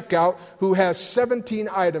the checkout who has 17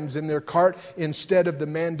 items in their cart instead of the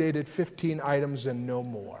mandated 15 items and no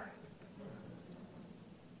more.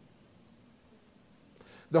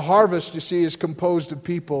 The harvest, you see, is composed of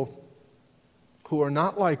people who are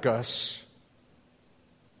not like us.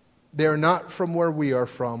 They are not from where we are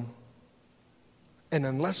from. And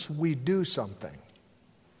unless we do something,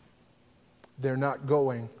 they're not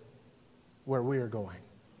going where we are going.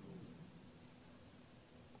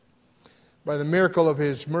 By the miracle of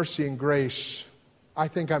His mercy and grace, I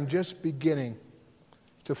think I'm just beginning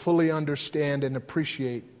to fully understand and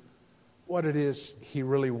appreciate what it is He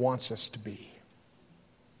really wants us to be.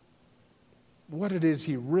 What it is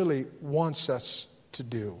He really wants us to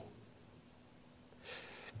do.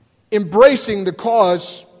 Embracing the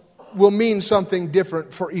cause will mean something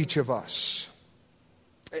different for each of us.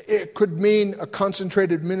 It could mean a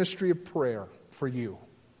concentrated ministry of prayer for you.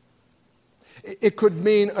 It could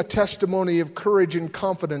mean a testimony of courage and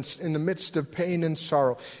confidence in the midst of pain and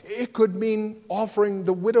sorrow. It could mean offering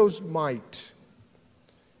the widow's mite.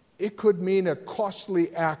 It could mean a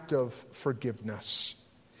costly act of forgiveness.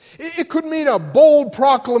 It could mean a bold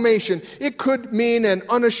proclamation. It could mean an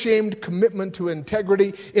unashamed commitment to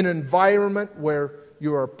integrity in an environment where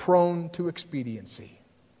you are prone to expediency.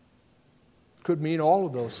 It could mean all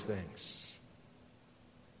of those things.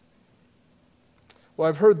 Well,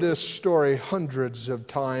 I've heard this story hundreds of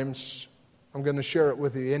times. I'm going to share it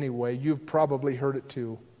with you anyway. You've probably heard it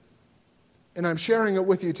too. And I'm sharing it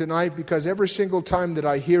with you tonight because every single time that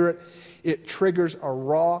I hear it, it triggers a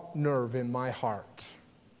raw nerve in my heart.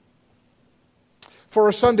 For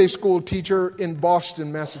a Sunday school teacher in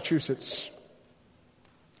Boston, Massachusetts,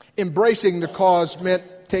 embracing the cause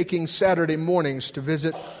meant taking Saturday mornings to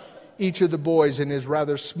visit each of the boys in his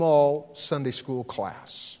rather small Sunday school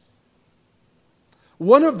class.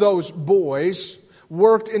 One of those boys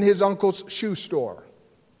worked in his uncle's shoe store.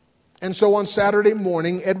 And so on Saturday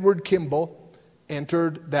morning, Edward Kimball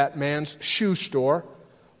entered that man's shoe store,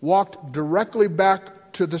 walked directly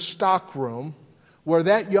back to the stock room where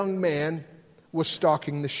that young man was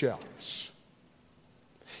stocking the shelves.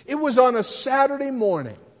 It was on a Saturday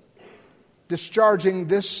morning, discharging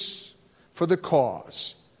this for the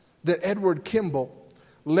cause, that Edward Kimball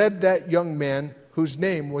led that young man, whose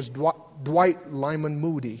name was Dwight Lyman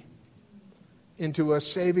Moody, into a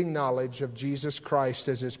saving knowledge of Jesus Christ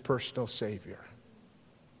as his personal Savior.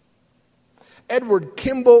 Edward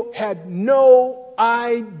Kimball had no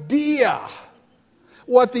idea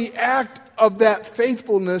what the act of that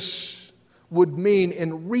faithfulness would mean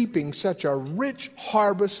in reaping such a rich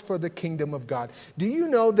harvest for the kingdom of God. Do you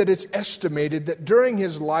know that it's estimated that during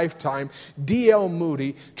his lifetime, D.L.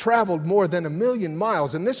 Moody traveled more than 1 million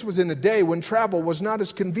miles, and this was in a day when travel was not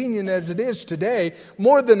as convenient as it is today,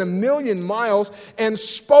 more than 1 million miles, and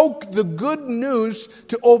spoke the good news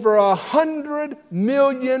to over 100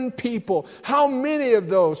 million people. How many of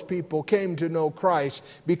those people came to know Christ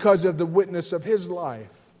because of the witness of his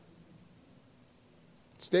life?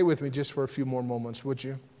 Stay with me just for a few more moments, would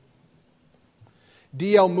you?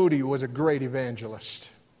 D.L. Moody was a great evangelist.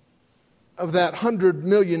 Of that 100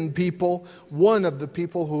 million people, one of the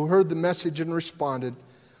people who heard the message and responded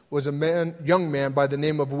was a young man by the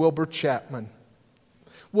name of Wilbur Chapman.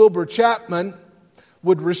 Wilbur Chapman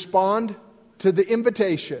would respond to the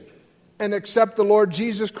invitation and accept the Lord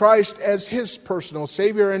Jesus Christ as his personal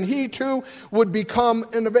Savior, and he too would become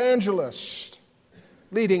an evangelist,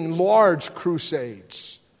 leading large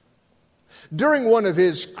crusades. During one of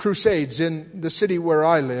his crusades in the city where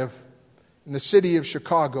I live, in the city of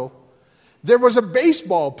Chicago, there was a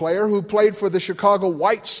baseball player who played for the Chicago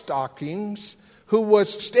White Stockings who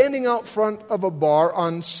was standing out front of a bar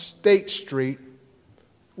on State Street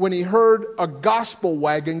when he heard a gospel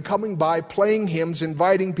wagon coming by playing hymns,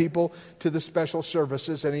 inviting people to the special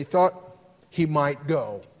services, and he thought he might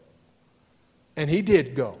go. And he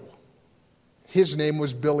did go. His name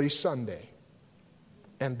was Billy Sunday.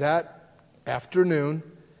 And that afternoon,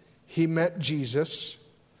 he met Jesus,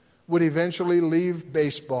 would eventually leave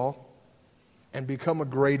baseball and become a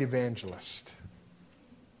great evangelist.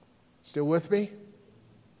 Still with me?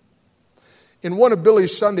 In one of Billy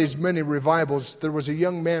Sunday's many revivals, there was a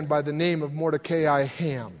young man by the name of Mordecai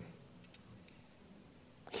Ham.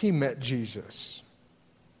 He met Jesus.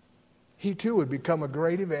 He too would become a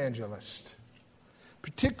great evangelist,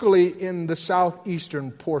 particularly in the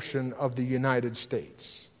southeastern portion of the United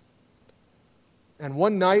States. And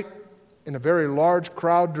one night, in a very large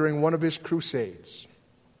crowd during one of his crusades,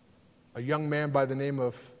 a young man by the name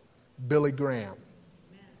of Billy Graham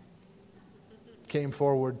came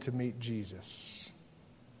forward to meet Jesus.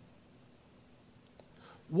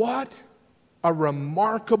 What a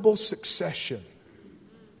remarkable succession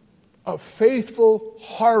of faithful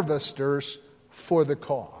harvesters for the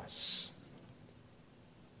cause.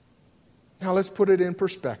 Now let's put it in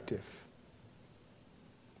perspective.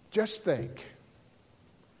 Just think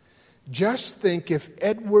if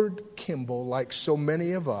Edward Kimball, like so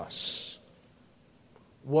many of us,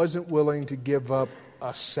 wasn't willing to give up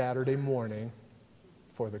a Saturday morning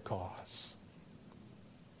for the cause.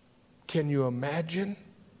 Can you imagine?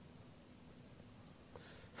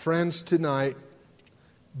 Friends, tonight,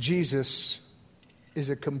 Jesus is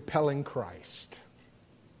a compelling Christ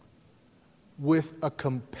with a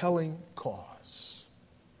compelling cause.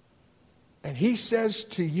 And he says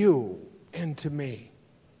to you and to me,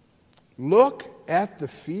 look at the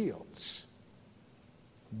fields.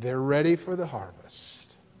 They're ready for the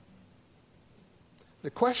harvest.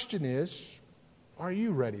 The question is, are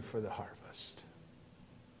you ready for the harvest?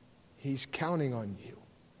 He's counting on you.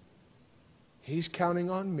 He's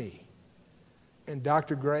counting on me. And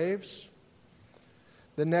Dr. Graves,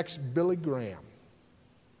 the next Billy Graham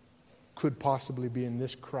could possibly be in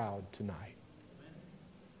this crowd tonight.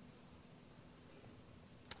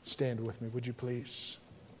 Stand with me, would you please?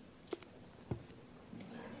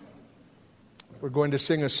 We're going to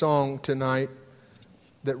sing a song tonight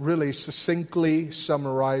that really succinctly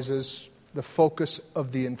summarizes the focus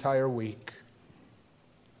of the entire week.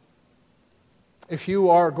 If you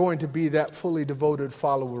are going to be that fully devoted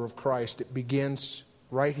follower of Christ, it begins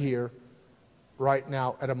right here, right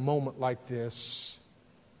now, at a moment like this.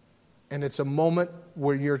 And it's a moment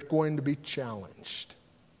where you're going to be challenged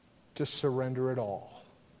to surrender it all.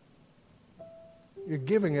 You're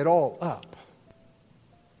giving it all up.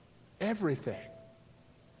 Everything.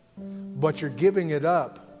 But you're giving it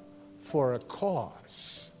up for a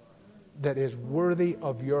cause that is worthy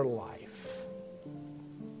of your life.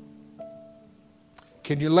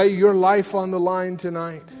 Can you lay your life on the line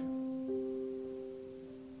tonight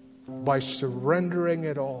by surrendering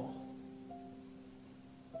it all?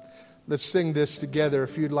 Let's sing this together.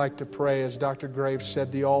 If you'd like to pray, as Dr. Graves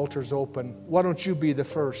said, the altar's open. Why don't you be the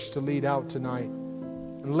first to lead out tonight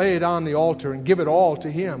and lay it on the altar and give it all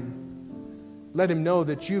to Him. Let Him know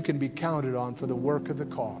that you can be counted on for the work of the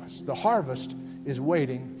cause. The harvest is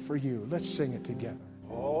waiting for you. Let's sing it together.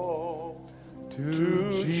 All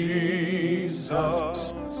To Jesus I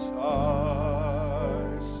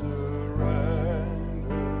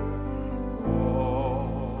surrender.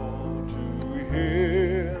 All to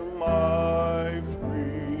Him I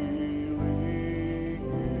freely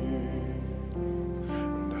give.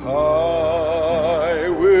 And I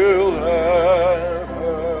will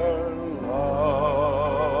ever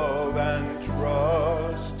love and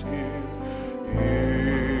trust Him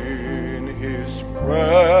in His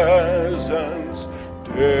presence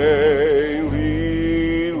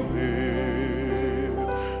daily live.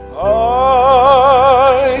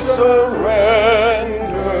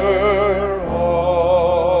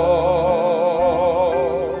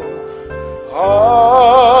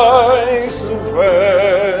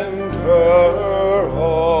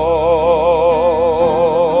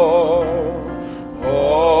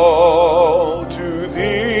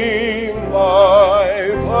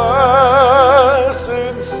 blessed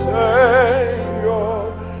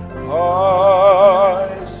Savior,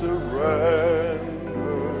 I surrender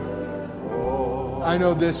all. I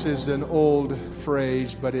know this is an old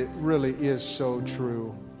phrase, but it really is so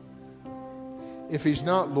true. If He's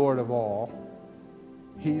not Lord of all,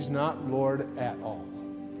 He's not Lord at all.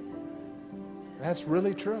 That's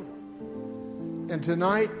really true. And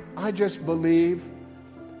tonight, I just believe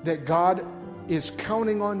that God is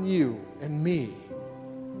counting on you and me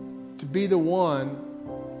to be the one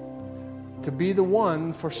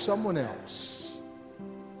for someone else.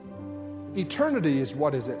 Eternity is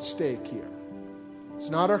what is at stake here. It's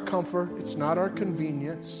not our comfort, it's not our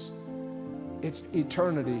convenience, it's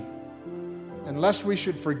eternity. Unless we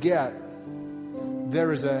should forget,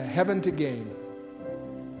 there is a heaven to gain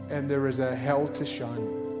and there is a hell to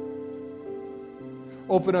shun.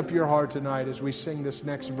 Open up your heart tonight as we sing this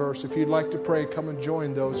next verse. If you'd like to pray, come and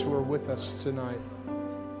join those who are with us tonight.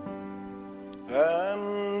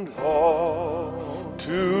 And all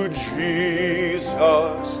to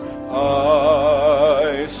Jesus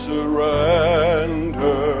I surrender,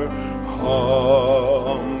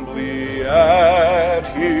 humbly at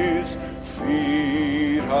His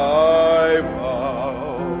feet I bow.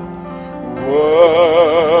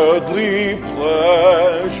 Worldly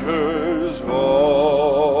pleasures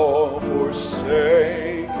all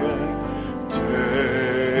forsaken,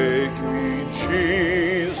 take me,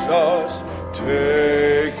 Jesus,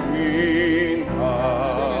 take me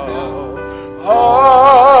now.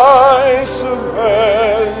 I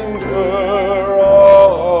surrender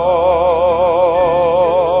all.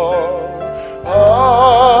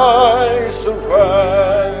 I surrender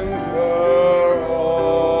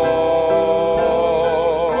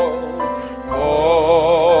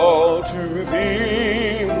all to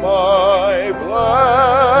Thee, my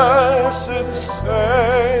blessed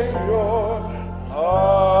Savior. I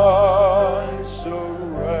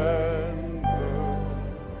surrender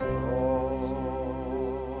all.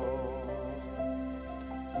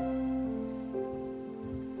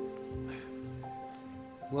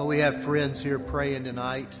 Well, we have friends here praying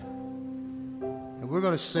tonight, and we're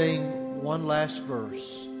going to sing one last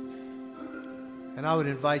verse. And I would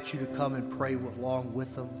invite you to come and pray along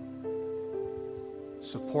with them.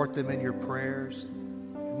 Support them in your prayers.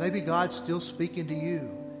 Maybe God's still speaking to you,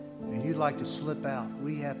 and you'd like to slip out.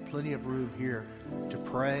 We have plenty of room here to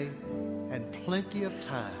pray and plenty of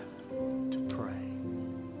time to pray.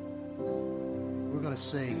 We're going to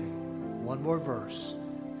sing one more verse,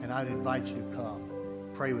 and I'd invite you to come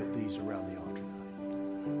pray with these around the altar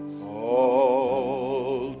tonight.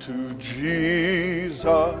 All to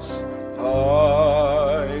Jesus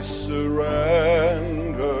I surrender.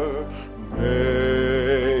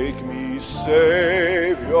 Make me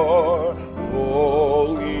Savior,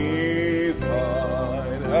 wholly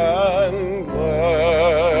Thine, and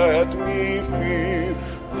let me feel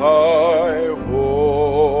Thy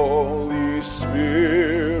Holy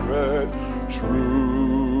Spirit.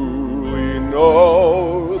 Truly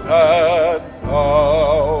know that Thou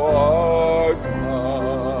art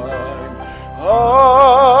mine.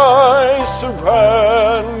 I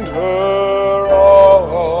surrender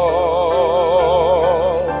all.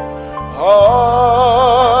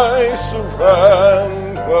 I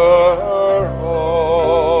surrender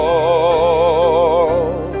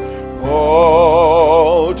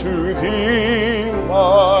all to Thee,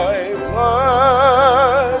 my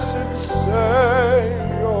blessed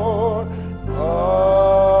Savior.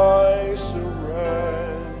 I surrender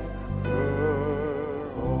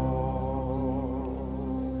all.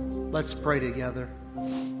 Let's pray together.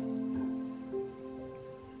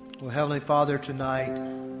 Well, Heavenly Father, tonight,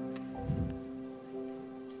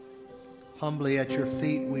 humbly at your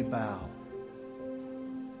feet we bow.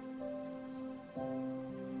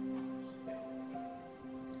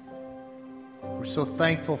 We're so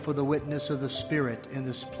thankful for the witness of the Spirit in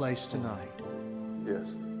this place tonight.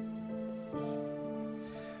 Yes.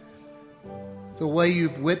 The way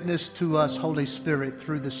you've witnessed to us, Holy Spirit,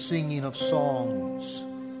 through the singing of songs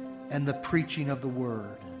and the preaching of the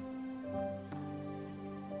Word.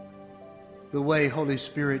 The way, Holy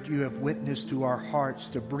Spirit, you have witnessed to our hearts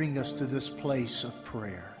to bring us to this place of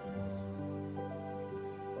prayer.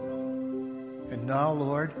 And now,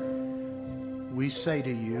 Lord, we say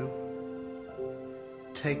to you,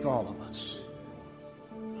 take all of us.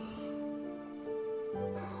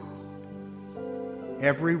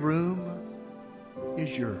 Every room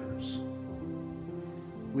is yours.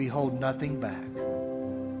 We hold nothing back.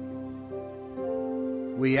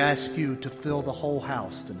 We ask you to fill the whole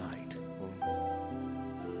house tonight.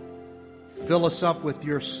 Fill us up with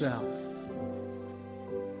yourself.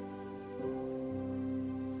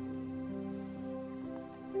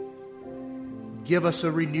 Give us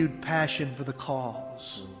a renewed passion for the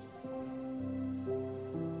cause.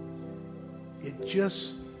 It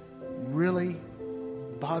just really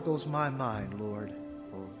boggles my mind, Lord,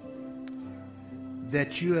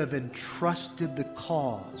 that you have entrusted the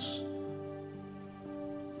cause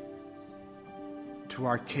to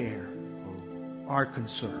our care, our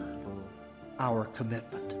concern, our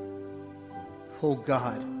commitment. Oh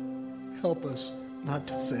God, help us not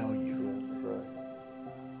to fail you.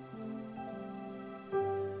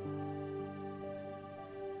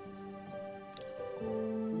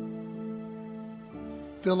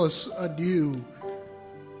 Fill us anew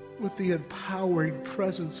with the empowering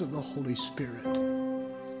presence of the Holy Spirit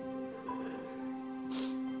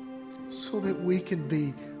so that we can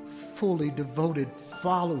be fully devoted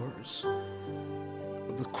followers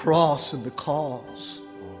of the cross and the cause.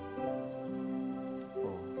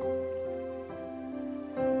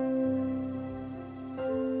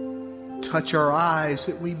 Touch our eyes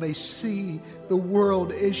that we may see the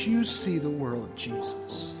world as you see the world,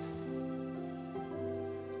 Jesus.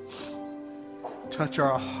 Touch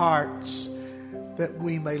our hearts that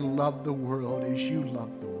we may love the world as you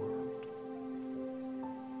love the world.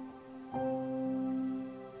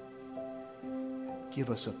 Give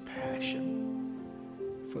us a passion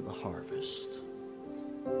for the harvest.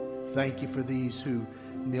 Thank you for these who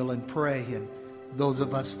kneel and pray and those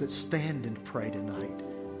of us that stand and pray tonight.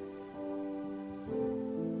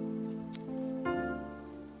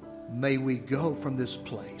 May we go from this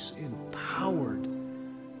place empowered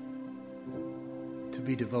to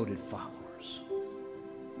be devoted followers.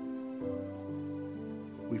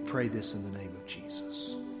 We pray this in the name of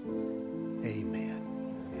Jesus. Amen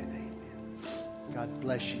and amen. God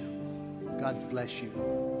bless you. God bless you.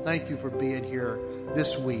 Thank you for being here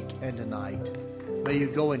this week and tonight. May you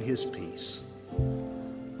go in his peace.